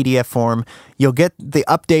book in PDF form, you'll get the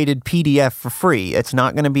updated PDF for free. It's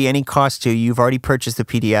not going to be any cost to you. You've already purchased the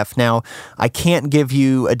PDF. Now, I can't give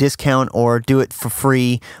you a discount or do it for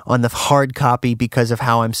free on the hard copy because of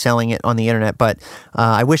how I'm selling it on the internet, but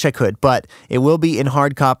I wish I could. But it will be in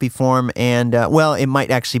hard copy form, and, it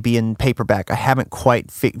might actually be in paperback. I haven't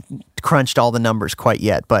quite crunched all the numbers quite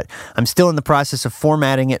yet, but I'm still in the process of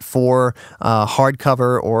formatting it for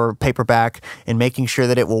hardcover or paperback and making sure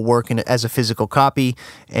that it will work as a physical copy.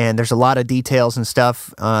 And there's a lot of details and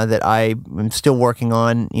stuff that I am still working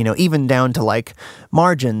on, even down to like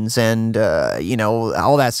margins and,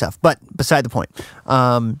 all that stuff. But beside the point.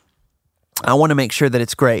 I want to make sure that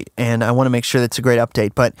it's great, and I want to make sure that it's a great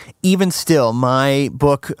update. But even still, my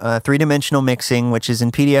book, 3-Dimensional Mixing, which is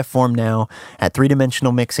in PDF form now at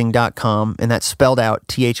 3dimensionalmixing.com, and that's spelled out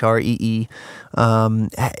THREE,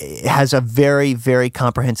 has a very, very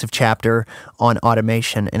comprehensive chapter on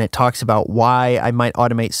automation, and it talks about why I might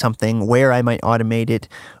automate something, where I might automate it,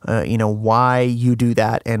 why you do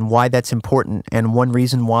that, and why that's important. And one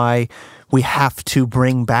reason why we have to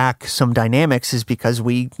bring back some dynamics is because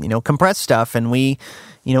we, compress stuff and we,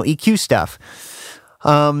 EQ stuff.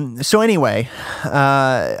 So anyway,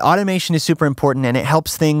 automation is super important, and it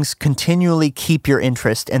helps things continually keep your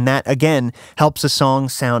interest. And that, again, helps a song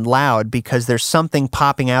sound loud because there's something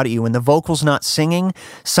popping out at you. When the vocal's not singing,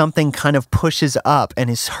 something kind of pushes up and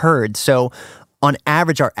is heard. So on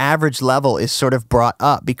average, our average level is sort of brought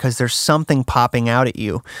up because there's something popping out at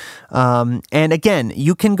you. And again,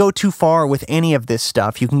 you can go too far with any of this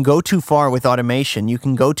stuff. You can go too far with automation. You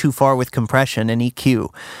can go too far with compression and EQ.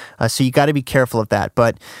 So you got to be careful of that.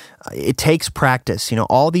 But it takes practice.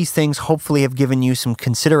 All these things hopefully have given you some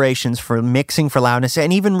considerations for mixing for loudness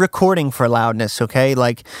and even recording for loudness, okay?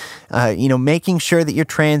 Like, making sure that your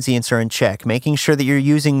transients are in check, making sure that you're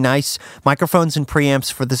using nice microphones and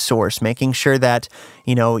preamps for the source, making sure that,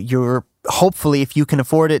 you're hopefully, if you can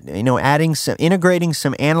afford it, integrating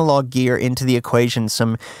some analog gear into the equation,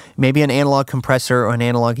 maybe an analog compressor or an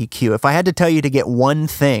analog EQ. If I had to tell you to get one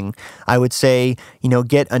thing, I would say,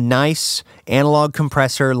 get a nice analog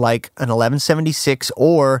compressor like an 1176,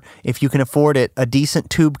 or if you can afford it, a decent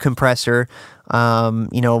tube compressor,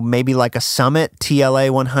 maybe like a Summit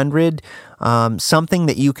TLA 100, something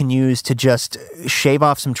that you can use to just shave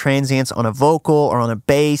off some transients on a vocal or on a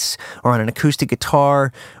bass or on an acoustic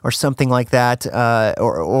guitar or something like that.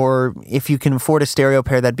 Or if you can afford a stereo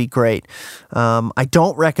pair, that'd be great. I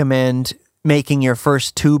don't recommend making your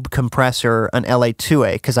first tube compressor an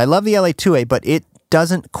LA2A, because I love the LA2A, but it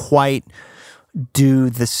doesn't quite do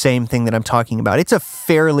the same thing that I'm talking about. It's a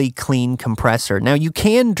fairly clean compressor. Now, you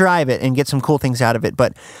can drive it and get some cool things out of it,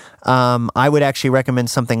 but I would actually recommend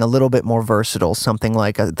something a little bit more versatile, something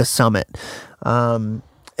like the Summit.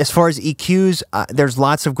 As far as EQs, there's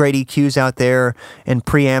lots of great EQs out there and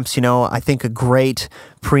preamps. I think a great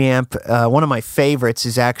preamp, one of my favorites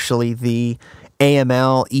is actually the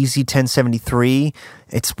AML EZ1073.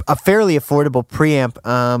 It's a fairly affordable preamp,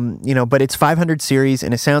 but it's 500 series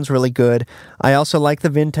and it sounds really good. I also like the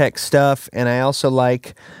Vintech stuff, and I also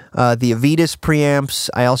like the Avitas preamps.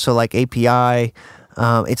 I also like API.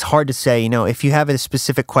 It's hard to say. If you have a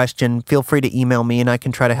specific question, feel free to email me and I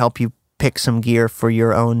can try to help you pick some gear for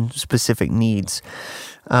your own specific needs.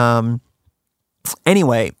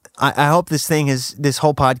 Anyway, I hope this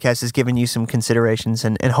whole podcast has given you some considerations,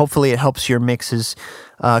 and hopefully it helps your mixes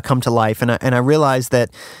come to life. And I realize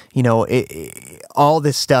that, all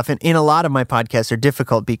this stuff, and in a lot of my podcasts are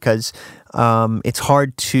difficult because it's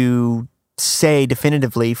hard to say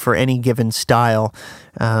definitively for any given style.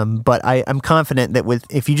 But I'm confident that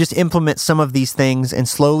if you just implement some of these things and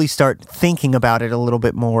slowly start thinking about it a little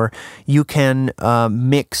bit more, you can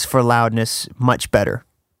mix for loudness much better.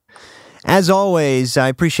 As always, I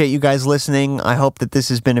appreciate you guys listening. I hope that this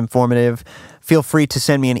has been informative. Feel free to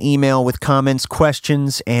send me an email with comments,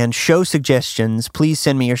 questions, and show suggestions. Please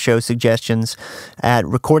send me your show suggestions at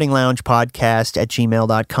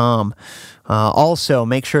recordingloungepodcast@gmail.com. Also,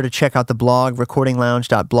 make sure to check out the blog,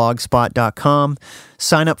 recordinglounge.blogspot.com.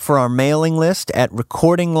 Sign up for our mailing list at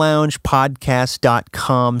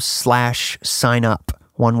recordingloungepodcast.com/sign-up.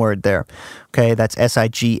 One word there. Okay, that's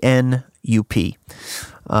SIGNUP.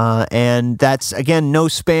 And that's, again, no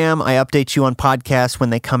spam. I update you on podcasts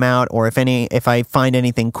when they come out, or if I find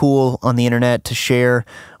anything cool on the internet to share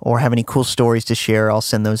or have any cool stories to share, I'll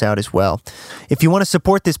send those out as well. If you want to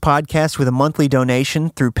support this podcast with a monthly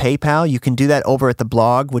donation through PayPal, you can do that over at the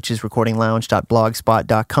blog, which is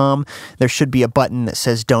recordinglounge.blogspot.com. There should be a button that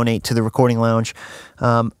says donate to the Recording Lounge.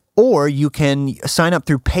 Or you can sign up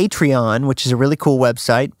through Patreon, which is a really cool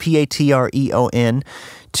website, Patreon,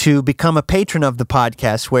 to become a patron of the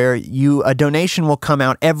podcast, where a donation will come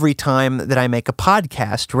out every time that I make a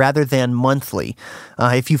podcast rather than monthly.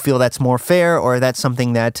 If you feel that's more fair, or that's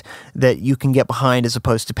something that you can get behind as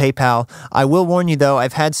opposed to PayPal. I will warn you, though,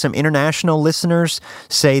 I've had some international listeners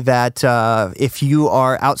say that if you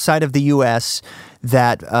are outside of the U.S.,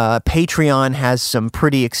 that Patreon has some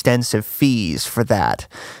pretty extensive fees for that.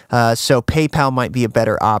 So PayPal might be a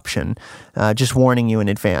better option. Just warning you in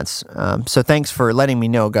advance. So thanks for letting me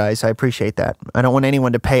know, guys. I appreciate that. I don't want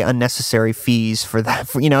anyone to pay unnecessary fees for that.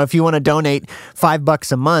 If you want to donate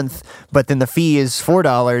 $5 a month, but then the fee is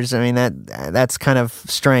 $4, I mean, that's kind of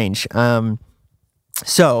strange.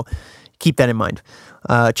 So keep that in mind.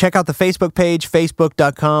 Check out the Facebook page,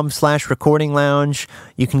 facebook.com/Recording Lounge.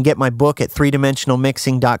 You can get my book at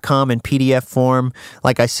 3dimensionalmixing.com in PDF form.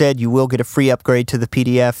 Like I said, you will get a free upgrade to the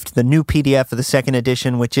PDF, the new PDF of the second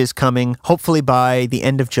edition, which is coming hopefully by the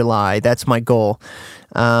end of July. That's my goal.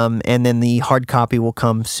 And then the hard copy will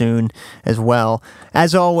come soon as well.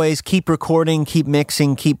 As always, keep recording, keep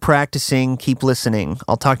mixing, keep practicing, keep listening.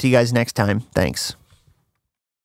 I'll talk to you guys next time. Thanks.